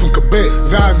can't scrape from Quebec.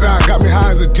 Zaza got me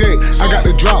high as a jet. I got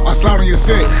the drop, I slide on your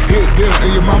set. Hit there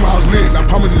in your mama house next. I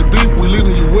promise you the beat, we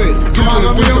leaving you wet. 2 to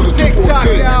the 3, so the 2 for a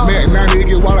 10. Man, 90 it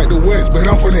get wild like the West, but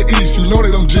I'm from the East, you know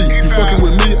that I'm G. You fucking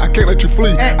with me, I can't let you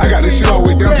flee. I got this shit all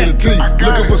the way down to the T.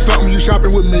 Looking for something, you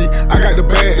shopping with me. I got the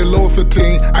bag, the lower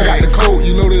 15. I got the coat,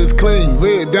 you know that it's clean.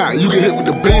 Red dot, you get hit with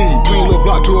the beam. Clean little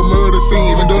block to a murder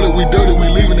scene. Even though that we dirty, we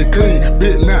leaving it clean.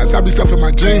 Big knots, I be stuffing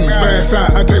my jeans. Fast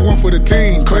out, I take one for the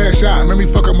team. Crash out, make me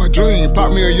fuck up my dream.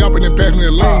 Pop me a yop and then pass me a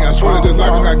lean. I swear that this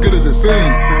life is not good as it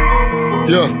seems.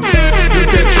 Yeah, get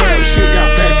that trap shit,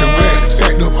 got packs and racks.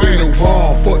 Stacked up in the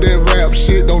wall. Fuck that rap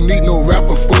shit, don't need no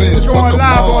rapper friends. Fuck them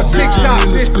all. Big G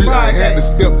in the street, I had to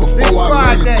step before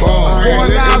I learned to crawl. I ain't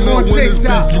letting up when it's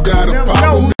beef, you got a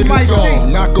problem, make it solve.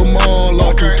 Knock them all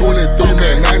off to 23,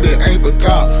 man, 90 ain't for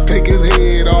top. Take his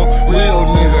head off, real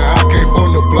nigga, I came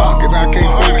from the block and I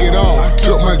can't fake it off.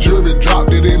 Took my jewelry,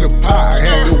 dropped it in the pot, I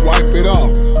had to wipe it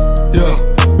off. Yeah.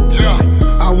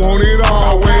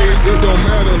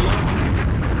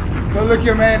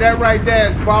 you, man. That right there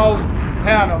is Boss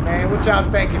Hannah, man. What y'all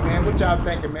thinking, man? What y'all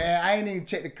thinking, man? I ain't even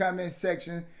check the comment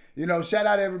section. You know, shout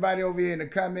out to everybody over here in the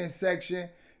comment section.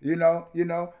 You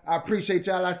know, I appreciate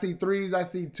y'all. I see 3s, I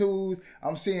see 2s.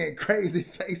 I'm seeing crazy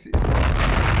faces.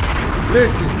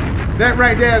 Listen, that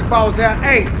right there is Boss Hannah.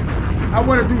 Hey, I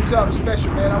want to do something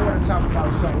special, man. I want to talk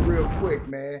about something real quick,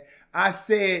 man. I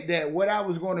said that what I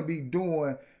was going to be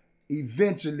doing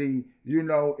eventually, you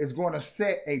know, is going to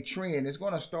set a trend. It's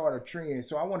going to start a trend.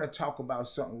 So I want to talk about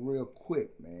something real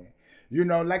quick, man. You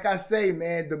know, like I say,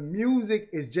 man, the music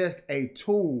is just a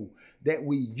tool that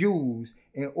we use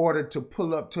in order to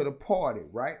pull up to the party,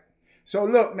 right? So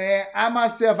look, man, I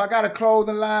got a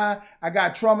clothing line. I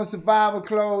got Trauma Survivor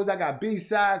clothes. I got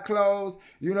B-side clothes.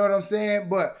 You know what I'm saying?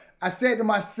 But I said to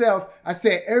myself,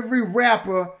 every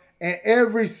rapper and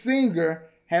every singer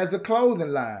has a clothing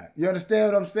line. You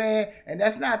understand what I'm saying? And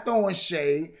that's not throwing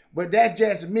shade, but that's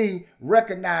just me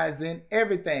recognizing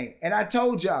everything. And I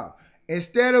told y'all,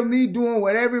 instead of me doing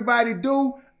what everybody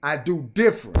do, I do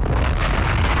different.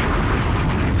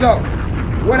 So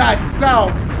what I saw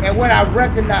and what I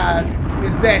recognized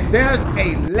is that there's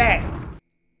a lack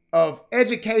of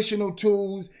educational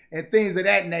tools and things of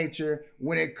that nature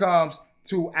when it comes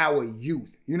to our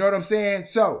youth. You know what I'm saying?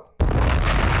 So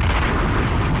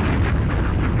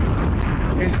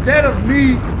instead of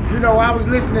me, you know, I was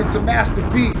listening to Master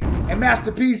P, and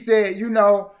Master P said, you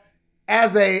know,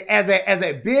 as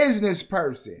a business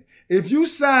person, if you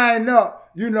sign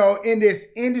up, you know, in this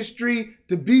industry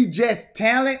to be just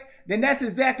talent, then that's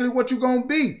exactly what you're gonna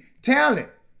be, talent.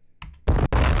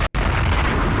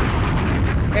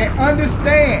 And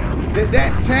understand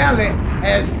that talent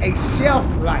has a shelf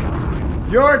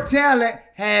life. Your talent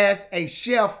has a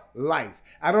shelf life.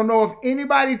 I don't know if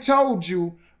anybody told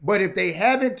you, but if they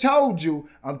haven't told you,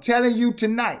 I'm telling you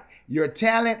tonight, your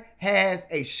talent has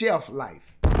a shelf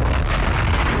life.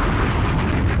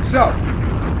 So,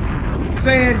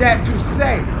 saying that to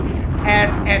say, as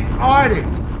an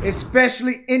artist,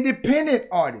 especially independent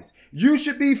artists, you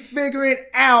should be figuring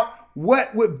out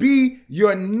what would be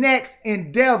your next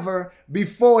endeavor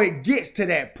before it gets to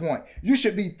that point. You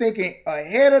should be thinking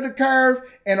ahead of the curve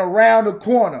and around the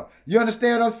corner. You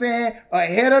understand what I'm saying?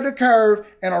 Ahead of the curve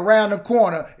and around the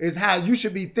corner is how you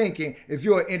should be thinking if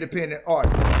you're an independent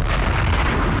artist.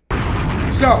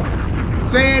 So,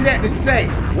 saying that to say,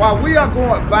 while we are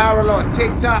going viral on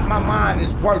TikTok, my mind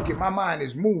is working, my mind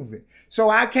is moving. So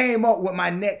I came up with my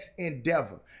next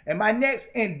endeavor. And my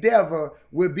next endeavor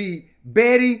will be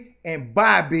Betty and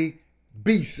Bobby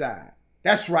B-side.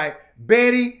 That's right,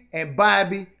 Betty and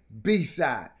Bobby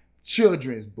B-side,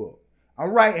 children's book.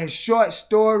 I'm writing short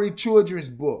story children's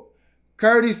book,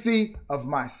 courtesy of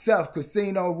myself,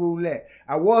 Casino Roulette.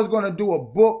 I was going to do a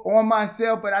book on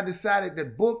myself, but I decided the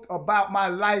book about my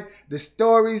life, the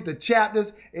stories, the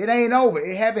chapters, it ain't over.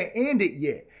 It haven't ended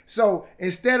yet. So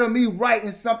instead of me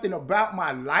writing something about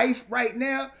my life right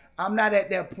now, I'm not at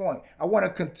that point. I want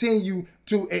to continue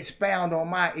to expound on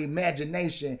my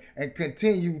imagination and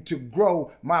continue to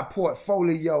grow my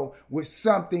portfolio with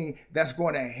something that's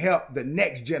going to help the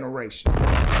next generation.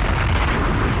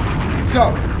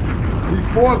 So,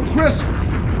 before Christmas,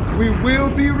 we will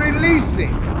be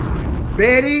releasing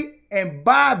Betty and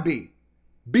Bobby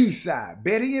B-side.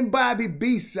 Betty and Bobby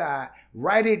B-side,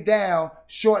 write it down,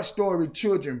 short story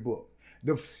children book.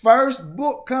 The first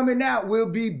book coming out will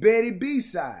be Betty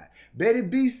B-side. Betty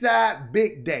B-side,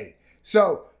 big day.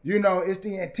 So, you know, it's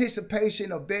the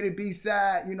anticipation of Betty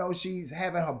B-side. You know, she's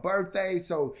having her birthday,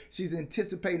 so she's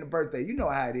anticipating the birthday. You know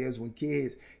how it is when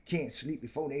kids can't sleep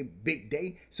before their big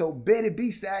day. So Betty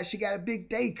B-side, she got a big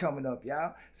day coming up,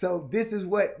 y'all. So this is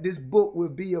what this book will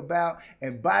be about.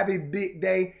 And Bobby Big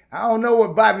Day, I don't know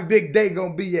what Bobby Big Day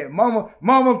gonna be yet.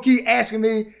 Mama keep asking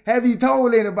me, have you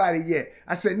told anybody yet?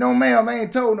 I said, no ma'am, I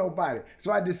ain't told nobody.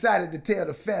 So I decided to tell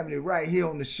the family right here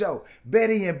on the show.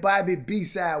 Betty and Bobby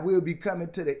B-side will be coming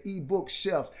to the ebook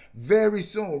shelves very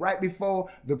soon, right before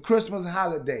the Christmas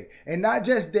holiday. And not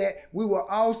just that, we will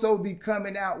also be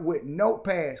coming out with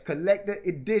notepads, collector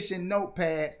edition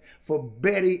notepads for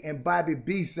Betty and Bobby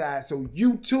B-side, so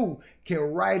you too can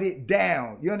write it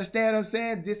down. You understand what I'm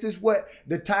saying? This is what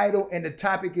the title and the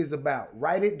topic is about.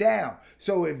 Write it down.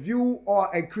 So if you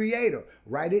are a creator,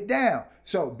 write it down.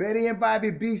 So Betty and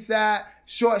Bobby B-side,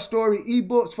 short story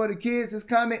ebooks for the kids is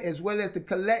coming, as well as the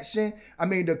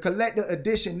collector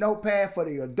edition notepad for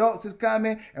the adults is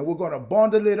coming, and we're going to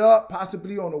bundle it up,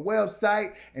 possibly on the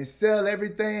website, and sell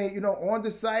everything, you know, on the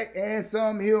site and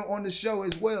some here on the show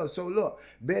as well. So look,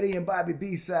 Betty and Bobby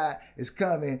B-side is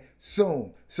coming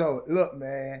soon. So look,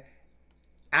 man,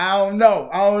 I don't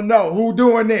know. Who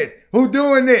doing this?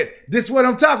 This is what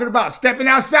I'm talking about. Stepping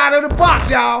outside of the box,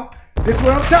 y'all. This is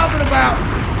what I'm talking about.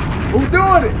 Who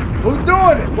doing it?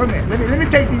 Wait a minute. Let me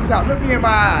take these out. Look me in my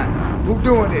eyes. Who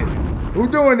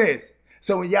doing this?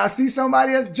 So when y'all see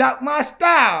somebody else jock my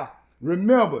style,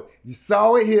 remember, you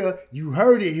saw it here, you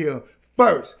heard it here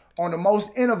first on the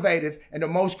most innovative and the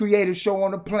most creative show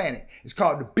on the planet. It's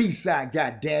called The B-Side,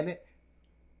 goddammit.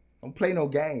 Don't play no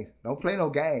games.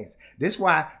 This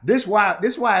why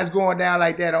it's going down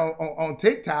like that on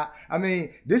TikTok. I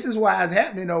mean, this is why it's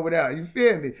happening over there. You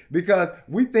feel me? Because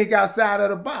we think outside of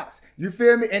the box. You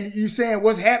feel me? And you saying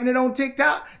what's happening on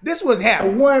TikTok? This was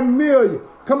happening. 1 million.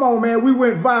 Come on, man. We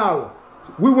went viral.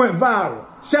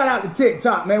 Shout out to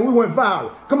TikTok, man. We went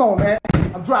viral. Come on, man.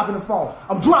 I'm dropping the phone.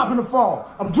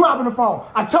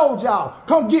 I told y'all,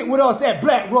 come get with us at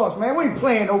Black Rust, man. We ain't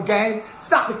playing no games.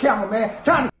 Stop the camera, man.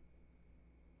 Time to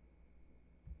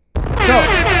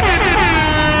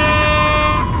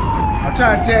I'm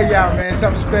trying to tell y'all, man,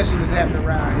 something special is happening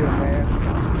around here,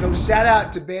 man. So shout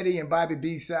out to Betty and Bobby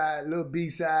B-Side, Little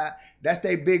B-Side. That's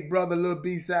their big brother, Little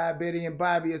B-Side. Betty and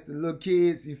Bobby, it's the little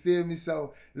kids, you feel me?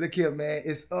 So look here, man,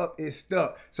 it's up, it's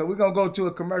stuck. So we're going to go to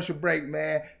a commercial break,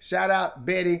 man. Shout out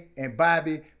Betty and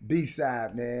Bobby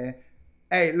B-Side, man.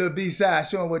 Hey, Little B-Side,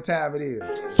 show them what time it is.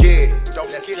 Yeah,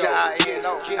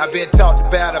 I've been talked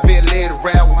about, I've been led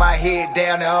around with my head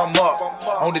down and I'm up.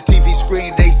 On the TV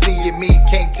screen, they seeing me,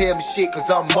 can't tell me shit cause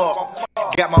I'm up.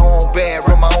 Got my own bag,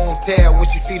 run my own tail. When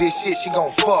she see this shit, she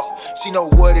gon' fuck. She know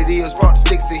what it is, brought the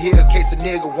sticks in here in case a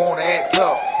nigga wanna act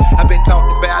tough. I've been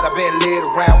talked about, I've been led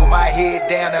around with my head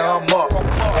down and I'm up.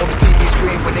 On the TV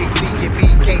screen, when they seeing me,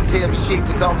 can't tell me shit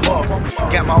cause I'm up.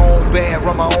 Got my own bag,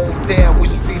 run my own tail. When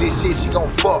she see this shit, she gon'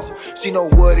 fuck. She know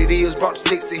what it is, brought the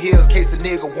sticks in here in case a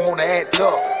nigga wanna act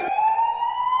tough.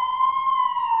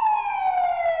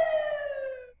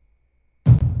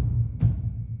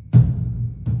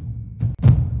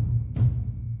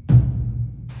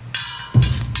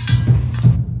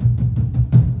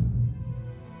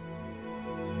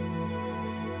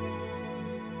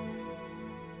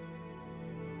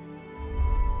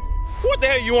 What the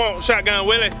hell you want, Shotgun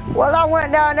Willie? Well, I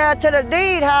went down there to the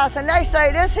deed house and they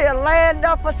say this here land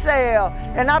up for sale.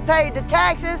 And I paid the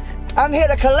taxes. I'm here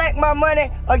to collect my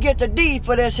money or get the deed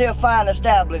for this here fine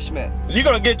establishment. You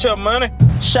gonna get your money?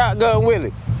 Shotgun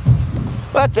Willie.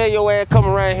 I tell your ass come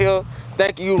around here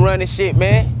thinking you running shit,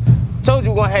 man. Told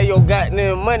you gonna have your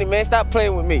goddamn money, man. Stop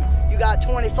playing with me. You got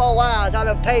 24 hours. I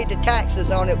done paid the taxes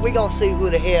on it. We gonna see who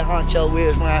the head honcho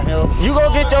is around here. You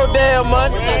gonna get your damn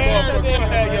money. Man, you gonna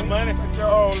have your money. Take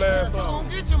your old ass on.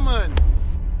 Get your money.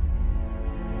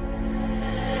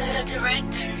 The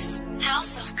Directors,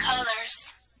 House of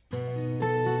Colors.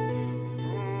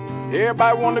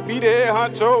 Everybody wanna be the head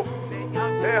honcho.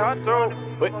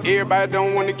 But everybody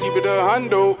don't wanna keep it a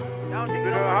hundo.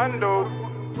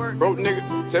 Broke nigga,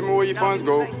 tell me where your funds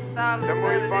go.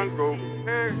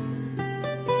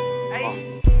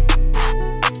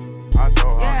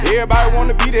 Everybody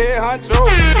wanna be the head honcho.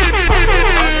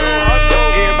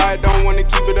 Everybody don't wanna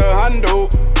keep it a hundo.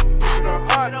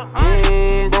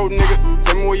 Broke nigga,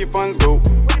 tell me where your funds go.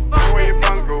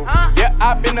 Yeah,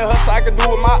 I been the hustle, I can do it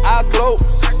with my eyes closed.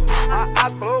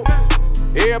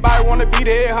 Everybody wanna be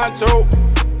the head honcho.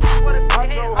 But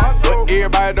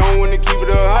everybody don't wanna keep it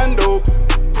a hundo.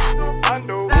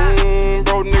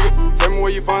 Bro nigga, tell me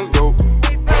where your funds go.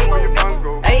 Been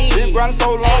grinding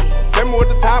so long, tell me where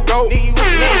the time go. Nigga, you was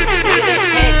mad, nigga,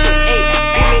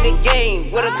 that give me the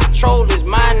game, where the control is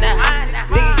mine now.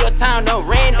 Nigga, your time done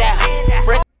ran down.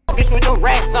 Fresh bitch with them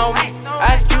rats on me.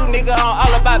 Ice Cube nigga on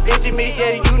all about Benjamin.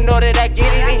 Yeah, you know that I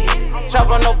get it in. Chop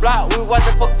on no block, we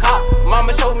wasn't for cop.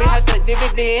 Mama showed me how to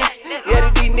dividends. Yeah,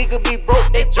 these niggas be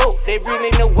broke, they joke, they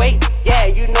bringing the weight. Yeah,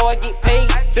 you know I get paid.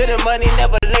 To the money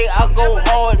never late, I go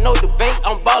hard, no debate.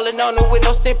 I'm ballin' on it with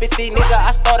no sympathy, nigga.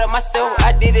 I started myself,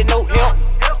 I did it no help.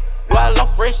 While I'm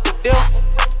fresh to death,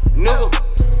 nigga.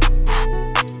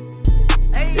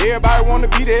 Everybody wanna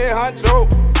be the head honcho.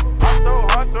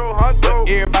 But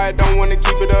everybody don't wanna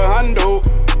keep it a hundo.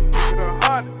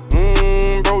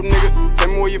 Bro nigga, tell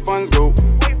me where your funds go.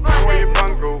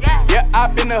 Yeah, I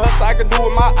been the hustle, I can do it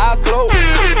with my eyes closed.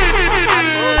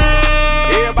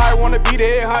 Everybody wanna be the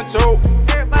head honcho.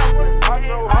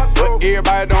 But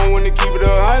everybody don't wanna keep it a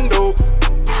hundo.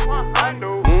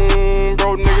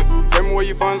 Bro nigga, tell me where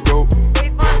your funds go.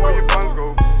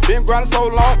 Been grinding so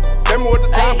long, tell me what the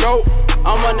time go.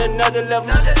 I'm on another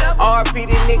level. RP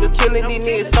this nigga, killing these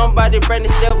niggas. Somebody bring the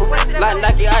shovel. Like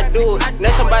Nike, I do it.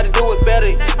 Let somebody do it better.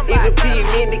 Even P,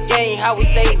 me in the game, how we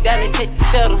stay down and chase the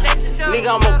cheddar.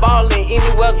 Nigga, I'm a ballin'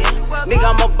 any weather. Nigga,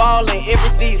 I'm a ballin' every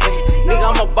season.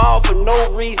 Nigga, I'm a ball for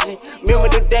no reason. Remember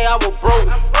the day I was broke.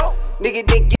 Nigga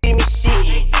didn't give me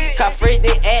shit. Caught fresh,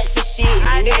 they asked for shit.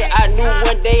 Nigga, I knew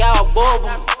one day I was bubble.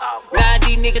 Now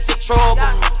these niggas in trouble.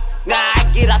 Now I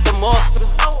get out the muscle.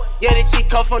 Yeah, this shit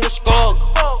come from the struggle,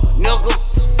 nigga.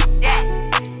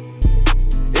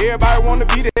 Everybody wanna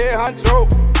be the head honcho.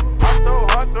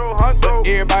 But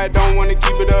everybody don't wanna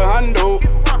keep it a hundo.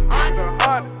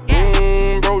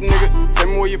 Bro, nigga, tell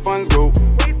me where your funds go.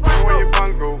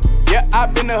 Yeah, I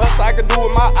been the hustle, I can do it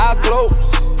with my eyes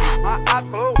closed.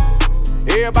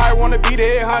 Everybody wanna be the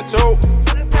head honcho.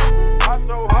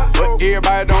 But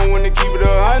everybody don't wanna keep it a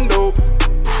hundo.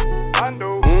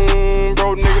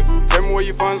 Bro, nigga, tell me where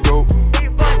your funds go.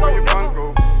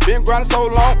 Been grinding so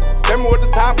long, tell me what the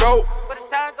time go.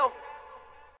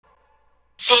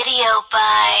 Video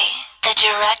by The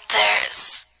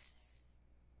Directors.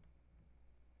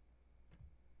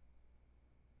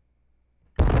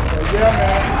 So yeah,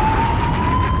 man.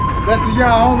 That's the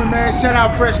young homie, man. Shout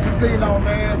out Fresh Casino,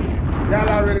 man. Y'all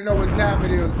already know what time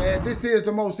it is, man. This is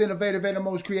the most innovative and the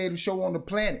most creative show on the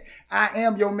planet. I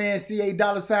am your man,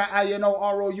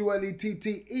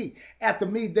 CA$INOROULETTE. After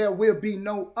me, there will be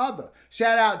no other.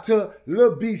 Shout out to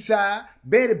Lil B-Side,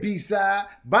 Betty B-Side,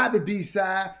 Bobby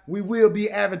B-Side. We will be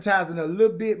advertising a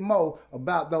little bit more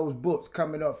about those books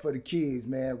coming up for the kids,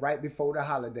 man, right before the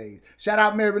holidays. Shout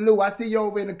out Mary Lou. I see you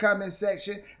over in the comment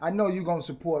section. I know you're going to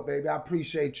support, baby. I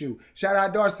appreciate you. Shout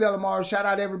out Darcel Amaro. Shout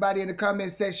out everybody in the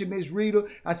comment section. Miss Rita,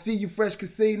 I see you, Fresh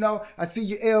Casino. I see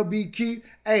you, LB Keith.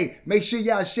 Hey, make sure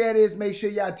y'all share this. Make sure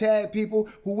y'all tag people.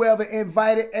 Whoever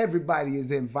invited, everybody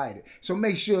is invited. So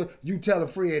make sure you tell a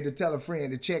friend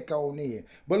to check on in.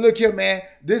 But look here, man.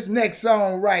 This next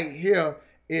song right here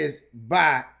is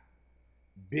by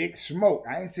Big Smoke.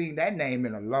 I ain't seen that name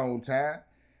in a long time.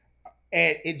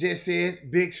 And it just says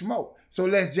Big Smoke. So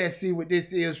let's just see what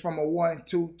this is from a 1,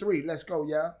 2, 3. Let's go,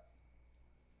 y'all.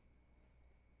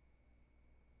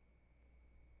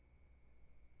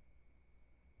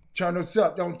 Turn us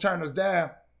up, don't turn us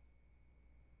down.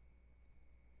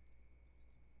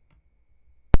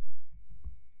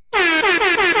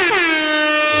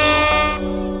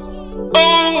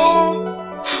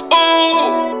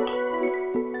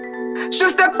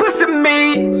 Just that pussy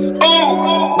me. I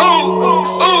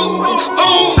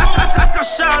got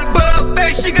shot but her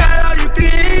face, she got all you can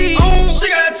eat. She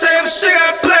got a table, she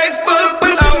got a plate for the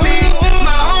pussy me.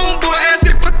 My homeboy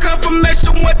asking for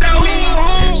confirmation what that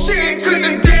mean. She ain't cook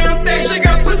the damn thing, she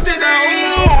got pussy down.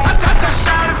 I got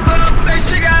shot but her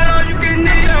face, she got all you can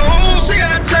eat. She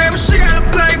got a table, she got a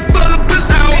plate for the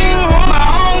pussy me. My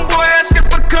homeboy asking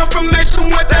for confirmation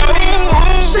what that mean.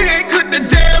 She ain't cook the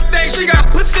damn thing, she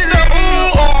got pussy down.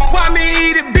 Why me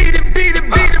eat it, beat it,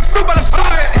 fruit by the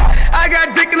fire. I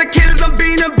got dick in the kids, I'm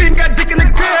beating them, got dick in the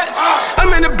guts.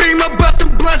 I'm in the beamer,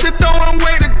 busting blunts and throwing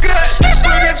away the guts.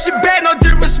 But if she bad, no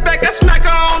disrespect, I smack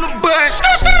her on the butt. I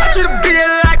treat her beat it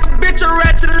like a bitch, I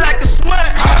ratchet it like a slut.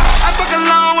 I fuck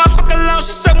alone,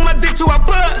 she suck my dick to her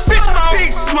butts.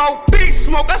 Big smoke,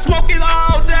 I smoke it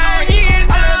all day. I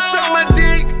let her suck my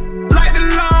dick like the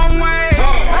long way.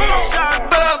 Shot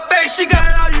above face, she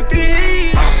got all you can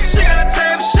eat. She got a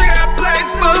table, she got a plate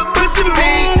full of pussy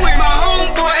meat. My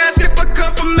homeboy asking for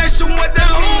confirmation what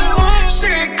that mean. She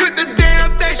ain't cook the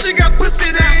damn thing, she got pussy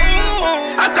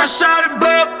down. I got shot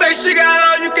above face, she got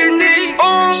all you can eat.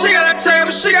 She got a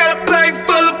table, she got a plate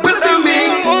full of pussy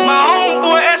meat. My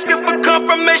homeboy asking for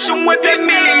confirmation what that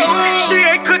mean. She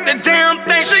ain't cook the damn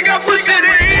thing, she got pussy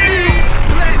to eat.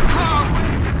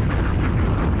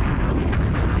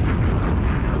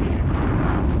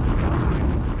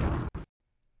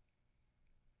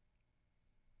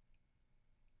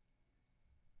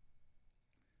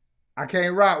 I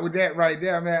can't rock with that right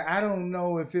there, man. I don't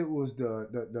know if it was the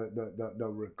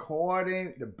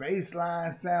recording, the bass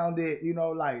line sounded, you know,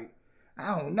 like,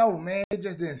 I don't know, man. It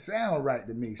just didn't sound right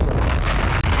to me. So I'm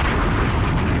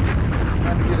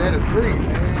about to get that a 3,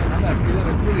 man. I'm about to get that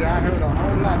a 3. I heard a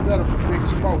whole lot better from Big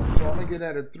Smoke. So I'm gonna get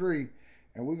that a 3.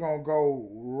 And we're gonna go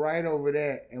right over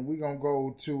that, and we're gonna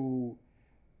go to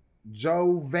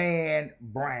Joe Van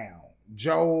Brown.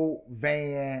 Joe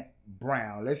Van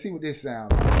Brown. Let's see what this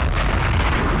sounds like.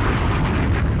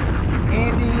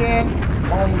 Indian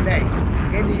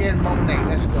Monet.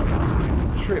 Let's go.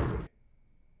 Tripping.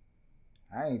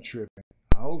 I ain't tripping.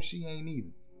 I hope she ain't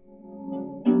either.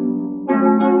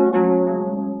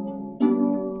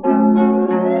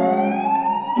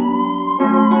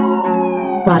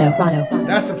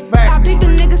 That's a fact. I picked a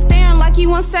nigga staring like he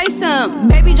won't say something.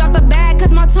 Baby, drop the bag,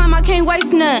 cause my time I can't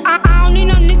waste none. I don't need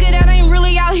no nigga that ain't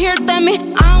really out here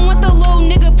thumbing. I don't want the little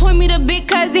nigga, point me to big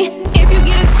cousin. If you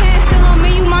get a chance, still on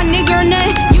me, you my nigga or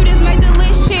nothing. You just make the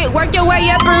lit shit, work your way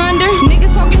up or under.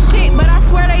 Niggas talking shit, but I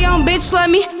swear they on bitch love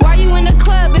me. Why you in the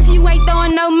club if you ain't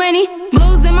throwing no money?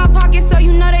 Blues in my pocket, so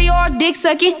you know they all dick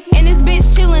sucking. And this bitch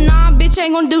chillin', nah, bitch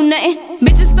ain't gon' do nothing.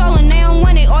 Bitches stolen, they don't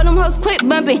want it, all them hoes clip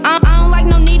bumping. I don't like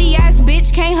no needy ass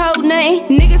bitch, can't hold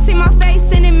nothing. Niggas see my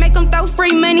face and it make them throw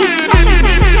free money. Only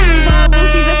big tippers, all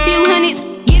Lucy's a few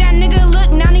hundreds. Get that nigga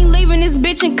look, now he leaving this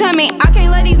bitch and coming. I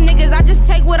can't let these niggas, I just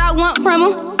take what I want from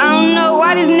them. I don't know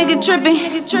why this nigga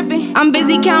trippin'. I'm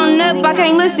busy counting up, I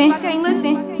can't listen.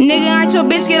 Nigga, I ain't your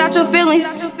bitch, get out your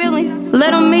feelings.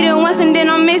 Let them meet it once and then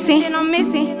I'm missing. You know I'm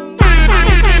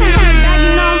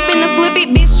finna flip it,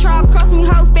 bitch. Try to cross me,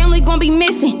 whole family gon' be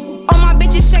missing. All my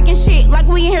bitches shaking shit like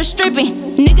we in here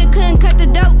stripping. Nigga couldn't cut the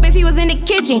dope if he was in the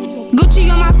kitchen.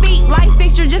 Gucci on my feet, light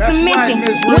fixture, just to mention.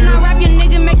 When I rap, your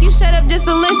nigga make you shut up just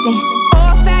to listen.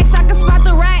 All facts, I can spot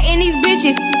the rat in these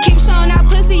bitches. Keep showing out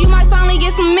pussy, you might finally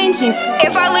get some mentions.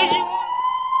 If I leave you.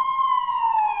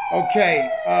 Okay,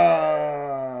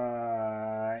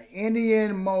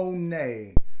 Indian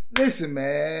Monet. Listen,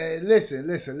 man.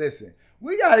 Listen.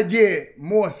 We gotta get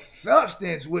more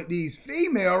substance with these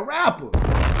female rappers.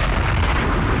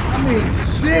 I mean,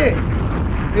 shit.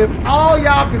 If all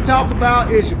y'all can talk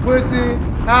about is your pussy,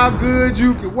 how good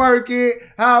you can work it,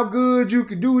 how good you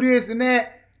can do this and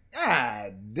that,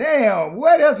 god damn,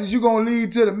 what else is you gonna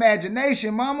leave to the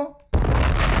imagination, mama?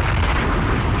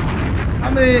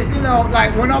 I mean, you know,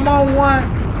 like when I'm on one,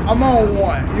 I'm on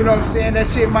one. You know what I'm saying? That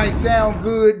shit might sound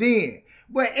good then.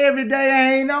 But every day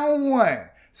I ain't on one.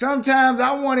 Sometimes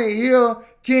I want to hear,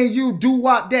 can you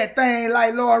do-wop that thing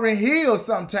like Lauryn Hill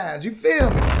sometimes? You feel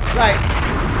me? Like,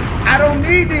 I don't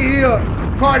need to hear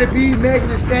Cardi B, Megan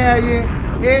Thee Stallion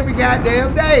every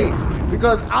goddamn day.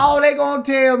 Because all they gonna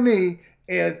tell me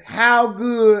is how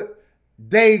good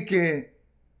they can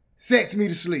sex me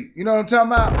to sleep. You know what I'm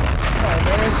talking about? Oh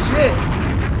man, shit.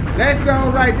 That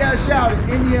song right there, shouted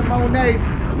Indian Monet,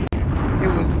 it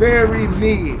was very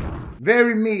mid.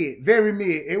 Very mid.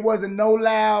 It wasn't no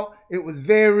loud. It was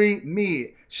very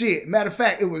mid. Shit. Matter of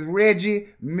fact, it was Reggie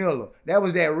Miller. That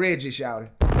was that Reggie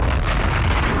shouting.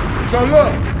 So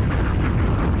look,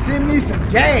 send me some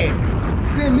gas,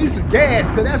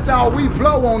 because that's all we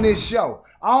blow on this show.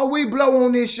 All we blow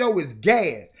on this show is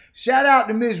gas. Shout out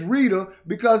to Miss Rita,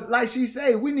 because like she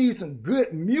say, we need some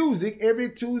good music every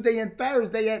Tuesday and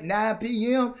Thursday at 9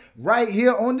 p.m. right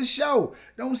here on the show.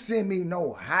 Don't send me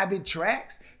no hobby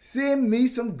tracks. Send me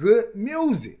some good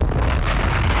music.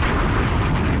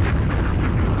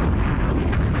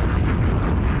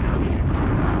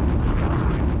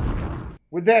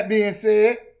 With that being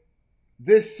said,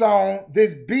 this song,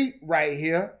 this beat right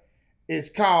here is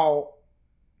called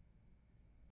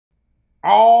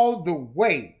All the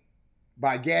Way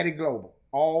by Gaddy Global.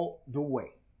 All the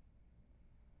Way.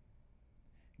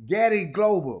 Gaddy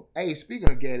Global. Hey, speaking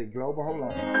of Gaddy Global, hold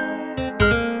on.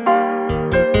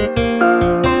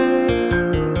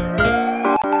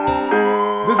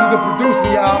 This is a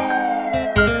producer, y'all.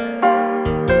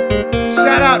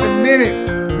 Shout out to Menace,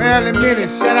 Marilyn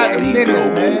Menace. Shout out to Menace,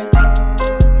 man.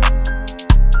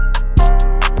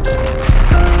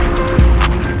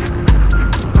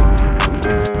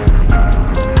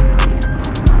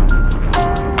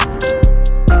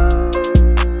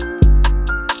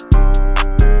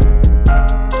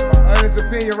 My honest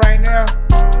opinion right now,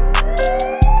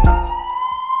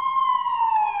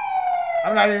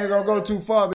 I'm not even gonna go too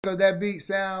far because that beat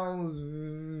sounds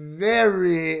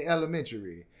very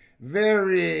elementary.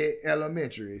 Very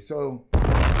elementary. So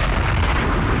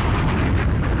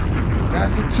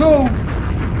that's a two.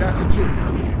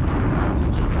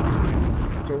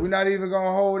 So we're not even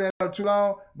gonna hold that up too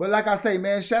long. But like I say,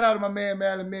 man, shout out to my man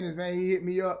Marilyn Menace, man. He hit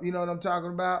me up, you know what I'm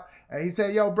talking about. And he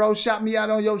said, yo, bro, shout me out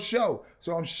on your show.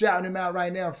 So I'm shouting him out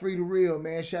right now, Free to Real,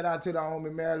 man. Shout out to the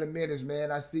homie Marilyn Menace,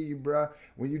 man. I see you, bro.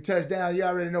 When you touch down, you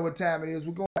already know what time it is.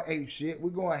 We're going ape shit. We're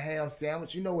going ham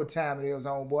sandwich. You know what time it is,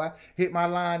 homeboy. Hit my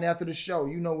line after the show.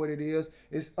 You know what it is.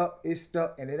 It's up, it's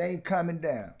stuck, and it ain't coming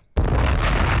down.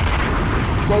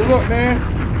 So look,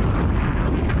 man.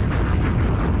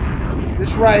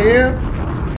 This right here.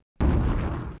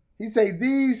 He say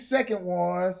these second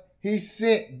ones he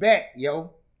sent back,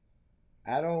 yo.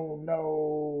 I don't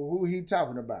know who he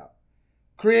talking about.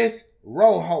 Chris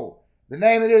Rojo. The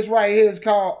name of this right here is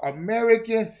called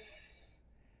American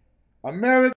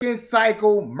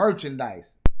Psycho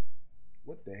Merchandise.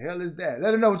 What the hell is that?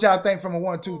 Let us know what y'all think from a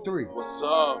 1, 2, 3. What's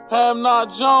up? Ham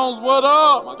Not Jones, what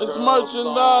up? It's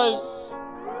merchandise.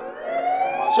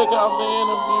 Check out the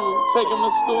interview. Take him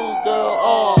to school,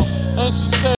 girl. And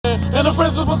she said, and the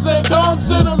principal said, come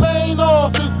to the main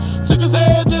office. Took his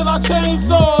head, then I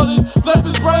chainsawed it. Left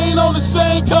his brain on the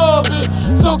stained carpet.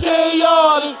 So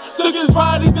chaotic. Took his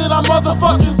body, then I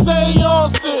motherfucking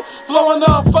seanced it. Blowing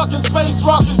up fucking space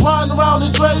rockets, riding around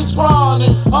in Dre's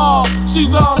running.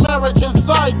 She's an American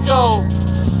psycho.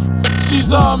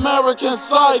 She's an American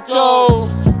psycho.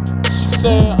 She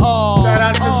said, Shout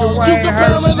out to Dwayne you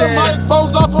comparing the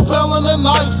microphones, I'm propelling the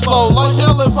knife slow. Like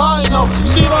hell if I know.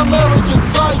 She an American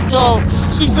psycho.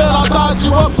 She said I tied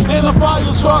you up in a fire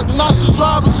truck. Now she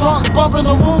driving drunk, bumping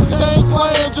the Wu-Tang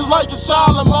Clan just like a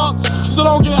Charlotte monk. So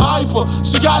don't get hyper.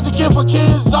 She got to give her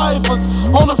kids diapers.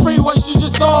 On the freeway, she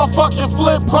just saw a fucking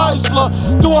flip Chrysler.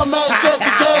 Doing mad check,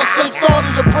 the gas tank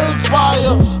started a bridge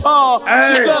fire.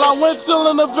 She said I went to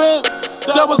an event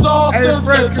that was all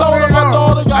sensitive. Told her my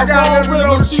daughter got raw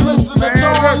rhythm. She listened to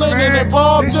John Lennon and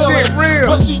Bob Dylan,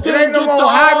 but she didn't get the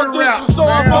audition, so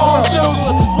I born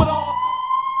children.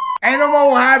 Ain't no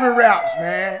more hobby raps,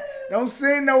 man. Don't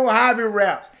sing no hobby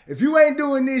raps. If you ain't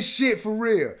doing this shit for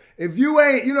real, if you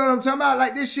ain't, you know what I'm talking about?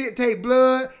 Like this shit take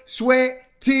blood, sweat,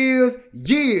 tears,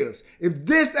 years. If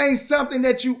this ain't something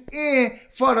that you in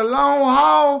for the long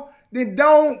haul, then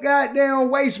don't goddamn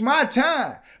waste my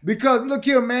time. Because look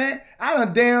here, man, I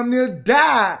done damn near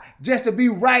died just to be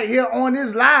right here on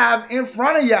this live in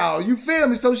front of y'all. You feel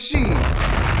me? So shit.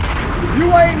 If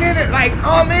you ain't in it like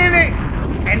I'm in it,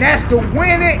 and that's to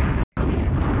win it,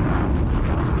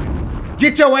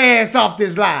 get your ass off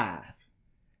this live.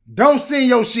 Don't send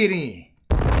your shit in.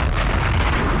 You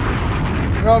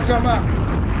know what I'm talking about?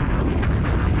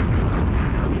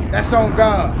 That's on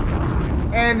God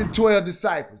and the 12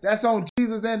 disciples. That's on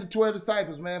Jesus and the 12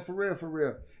 disciples, man. For real, for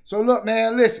real. So look,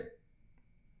 man, listen.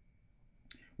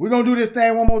 We're going to do this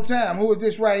thing one more time. Who is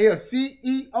this right here?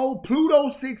 CEO Pluto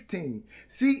 16.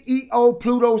 CEO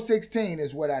Pluto 16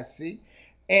 is what I see.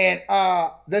 And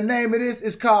the name of this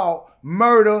is called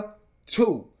Murder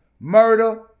 2.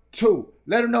 Murder 2.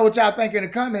 Let them know what y'all think in the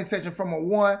comment section from a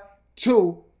 1,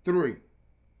 2, 3.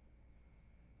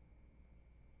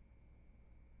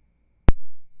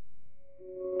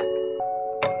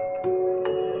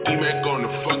 D-Mac on the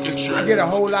fucking track. I get a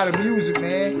whole lot of music,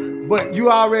 man. But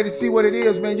you already see what it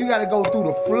is, man. You got to go through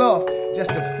the fluff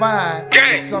just to find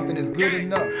if something is good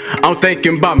enough. I'm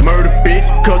thinking about murder, bitch,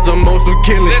 cause I'm on some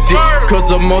killing shit. Cause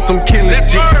I'm on some killing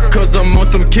shit. Cause I'm on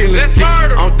some killing shit.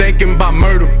 I'm thinking about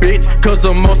murder, bitch, cause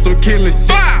I'm on some killing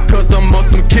shit. Cause I'm on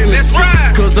some killing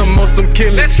shit. Cause I'm on some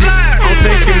killing shit. I'm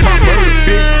thinking about murder,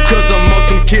 bitch, cause I'm on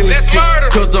some killing shit.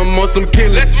 Cause I'm on some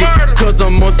killing shit. Cause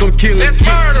I'm on some killing shit.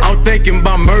 I'm thinking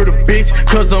about murder, bitch,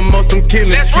 cause I'm on some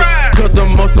killing shit. Cause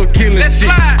I'm on some killing shit.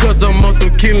 Cause I'm on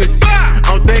some killing shit.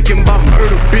 I'm thinking about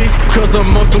murder, bitch, cause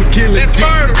I'm on some killing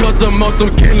shit. Cause I'm on some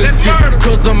killing shit.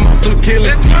 Cause I'm on some killing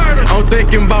shit. I'm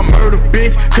thinking about murder,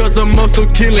 bitch, cause I'm on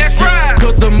some killing shit.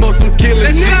 Cause I'm on some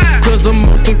killing shit. Cause I'm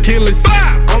on some killing shit.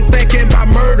 I'm thinking about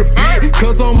murder, bitch,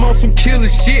 cause I'm on some killing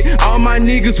shit. All my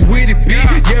niggas with it,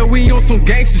 bitch. Yeah, we on some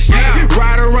gangster shit.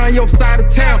 Ride around your side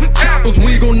of town. Choppers,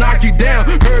 we gon' knock you down.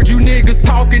 Heard you niggas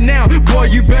talking now. Boy,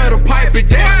 you better pipe it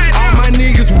down. All my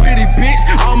niggas with it,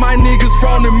 bitch. All my niggas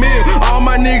from the mill. All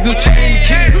my niggas chain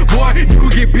kid. Boy, you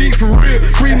get beat for real.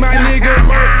 Free my nigga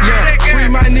Murph, yeah. Free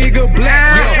my nigga Black,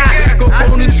 yeah. Back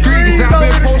up on the streets, I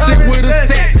been posted with a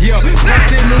set, yeah.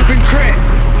 Nothing moving crack.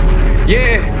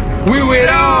 Yeah, we with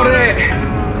all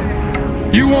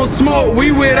that. You want smoke,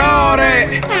 we with all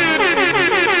that.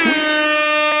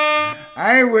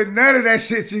 I ain't with none of that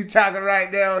shit you talking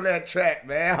right there on that track,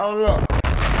 man. Hold up.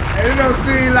 And it don't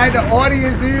seem like the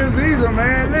audience is either,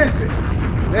 man. Listen.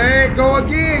 There it go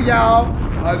again, y'all.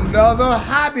 Another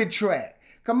hobby track.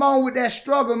 Come on with that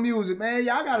struggle music, man.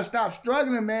 Y'all gotta stop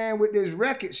struggling, man, with this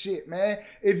record shit, man.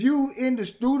 If you in the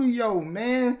studio,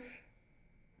 man,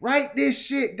 write this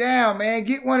shit down, man.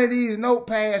 Get one of these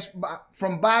notepads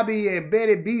from Bobby and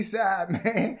Betty B-side,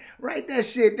 man. Write that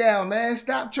shit down, man.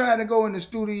 Stop trying to go in the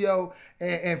studio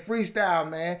and freestyle,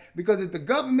 man. Because if the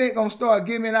government gonna start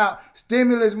giving out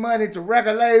stimulus money to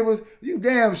record labels, you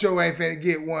damn sure ain't finna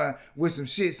get one with some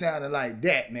shit sounding like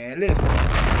that, man. Listen.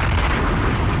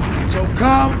 So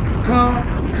come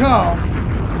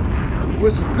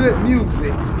with some good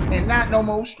music and not no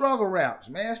more struggle raps,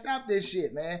 man. Stop this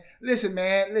shit, man. Listen,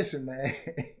 man.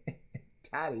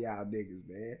 Tired of y'all niggas,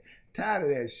 man. Tired of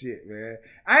that shit, man.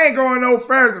 I ain't going no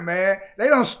further, man. They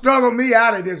don't struggle me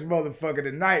out of this motherfucker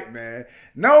tonight, man.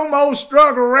 No more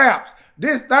struggle raps.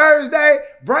 This Thursday,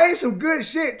 bring some good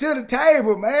shit to the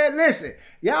table, man. Listen,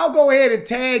 y'all go ahead and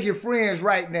tag your friends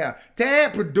right now.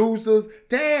 Tag producers,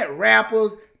 tag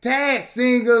rappers, tag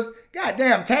singers.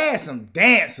 Goddamn, tag some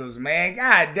dancers, man.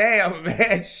 Goddamn,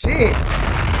 man. Shit.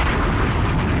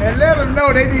 And let them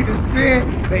know they need to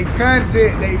send their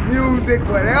content, their music,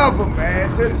 whatever,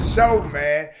 man, to the show,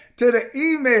 man. To the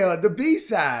email, the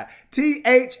B-side,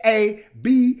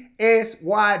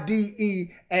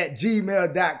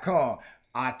 THABSYDE@gmail.com.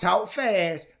 I talk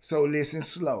fast, so listen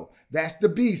slow. That's the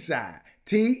B-side,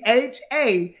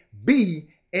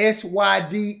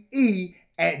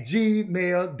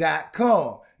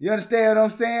 THABSYDE@gmail.com. You understand what I'm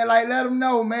saying? Like, let them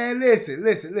know, man. Listen,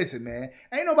 man.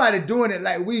 Ain't nobody doing it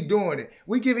like we doing it.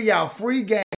 We giving y'all free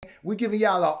game. We giving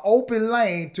y'all an open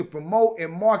lane to promote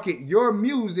and market your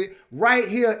music right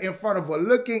here in front of a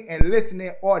looking and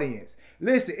listening audience.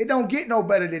 Listen, it don't get no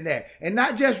better than that. And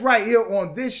not just right here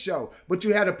on this show, but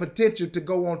you have the potential to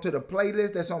go onto the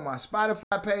playlist that's on my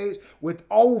Spotify page with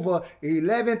over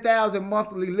 11,000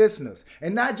 monthly listeners.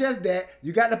 And not just that,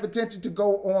 you got the potential to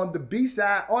go on the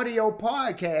B-Side Audio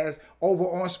Podcast over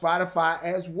on Spotify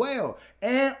as well.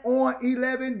 And on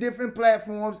 11 different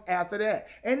platforms after that.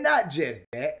 And not just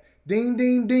that, ding,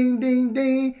 ding, ding, ding,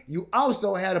 ding, you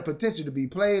also had the potential to be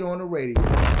played on the radio.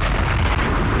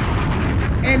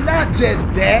 And not just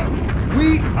that,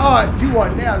 you are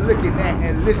now looking at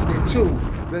and listening to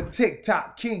the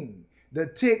TikTok King. The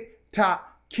TikTok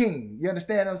King. You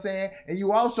understand what I'm saying? And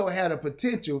you also had a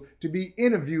potential to be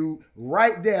interviewed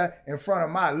right there in front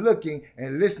of my looking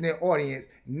and listening audience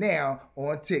now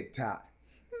on TikTok.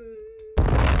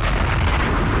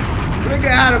 Look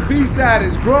at how the B-side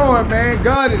is growing, man.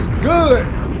 God is good.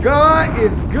 God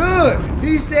is good.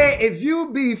 He said, if you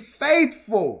be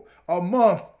faithful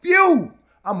among few,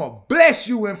 I'm going to bless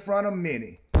you in front of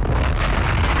many.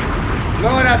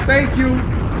 Lord, I thank you.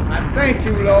 I thank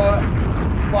you, Lord,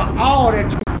 for all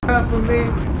that you've done for me,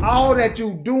 all that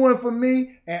you're doing for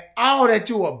me, and all that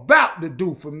you're about to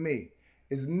do for me.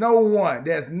 There's no one,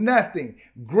 there's nothing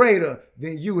greater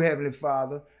than you, Heavenly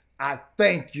Father. I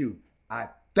thank you. I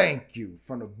thank you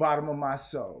from the bottom of my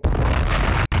soul.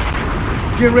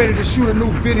 Getting ready to shoot a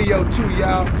new video too,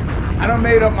 y'all. I done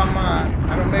made up my mind.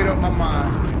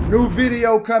 New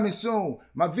video coming soon.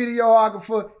 My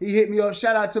videographer, he hit me up.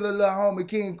 Shout out to the little homie,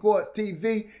 King Courts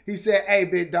TV. He said, hey,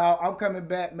 big dog, I'm coming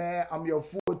back, man. I'm your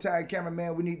full-time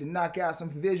cameraman. We need to knock out some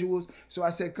visuals. So I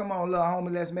said, come on, little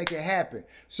homie, let's make it happen.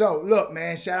 So, look,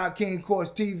 man, shout out King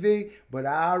Courts TV. But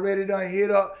I already done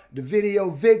hit up the video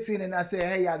vixen, and I said,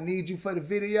 hey, I need you for the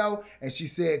video. And she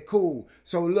said, cool.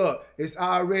 So, look, it's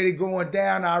already going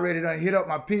down. I already done hit up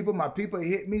my people. My people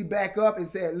hit me back up and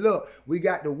said, look, we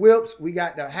got the whips, we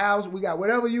got the house, we got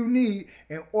whatever you need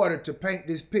in order to paint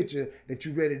this picture that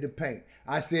you ready to paint.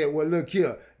 I said, well, look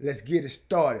here, let's get it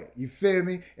started. You feel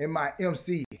me? In my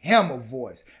MC Hammer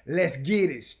voice. Let's get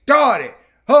it started.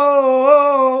 Ho,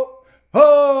 ho,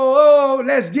 ho,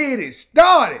 let's get it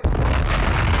started.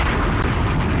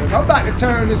 I'm about to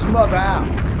turn this mother out.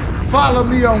 Follow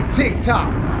me on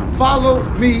TikTok. Follow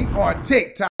me on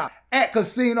TikTok at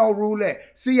Casino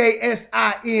Roulette.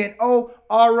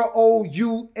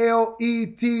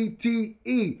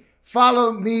 CasinoRoullette.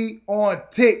 Follow me on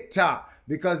TikTok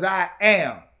because I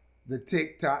am the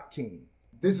TikTok King.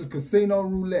 This is Casino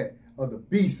Roulette of the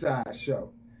B-Side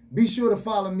Show. Be sure to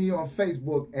follow me on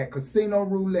Facebook at Casino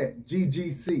Roulette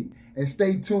GGC and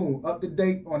stay tuned, up to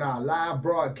date on our live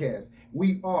broadcast.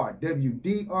 We are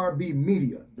WDRB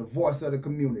Media, the voice of the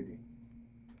community.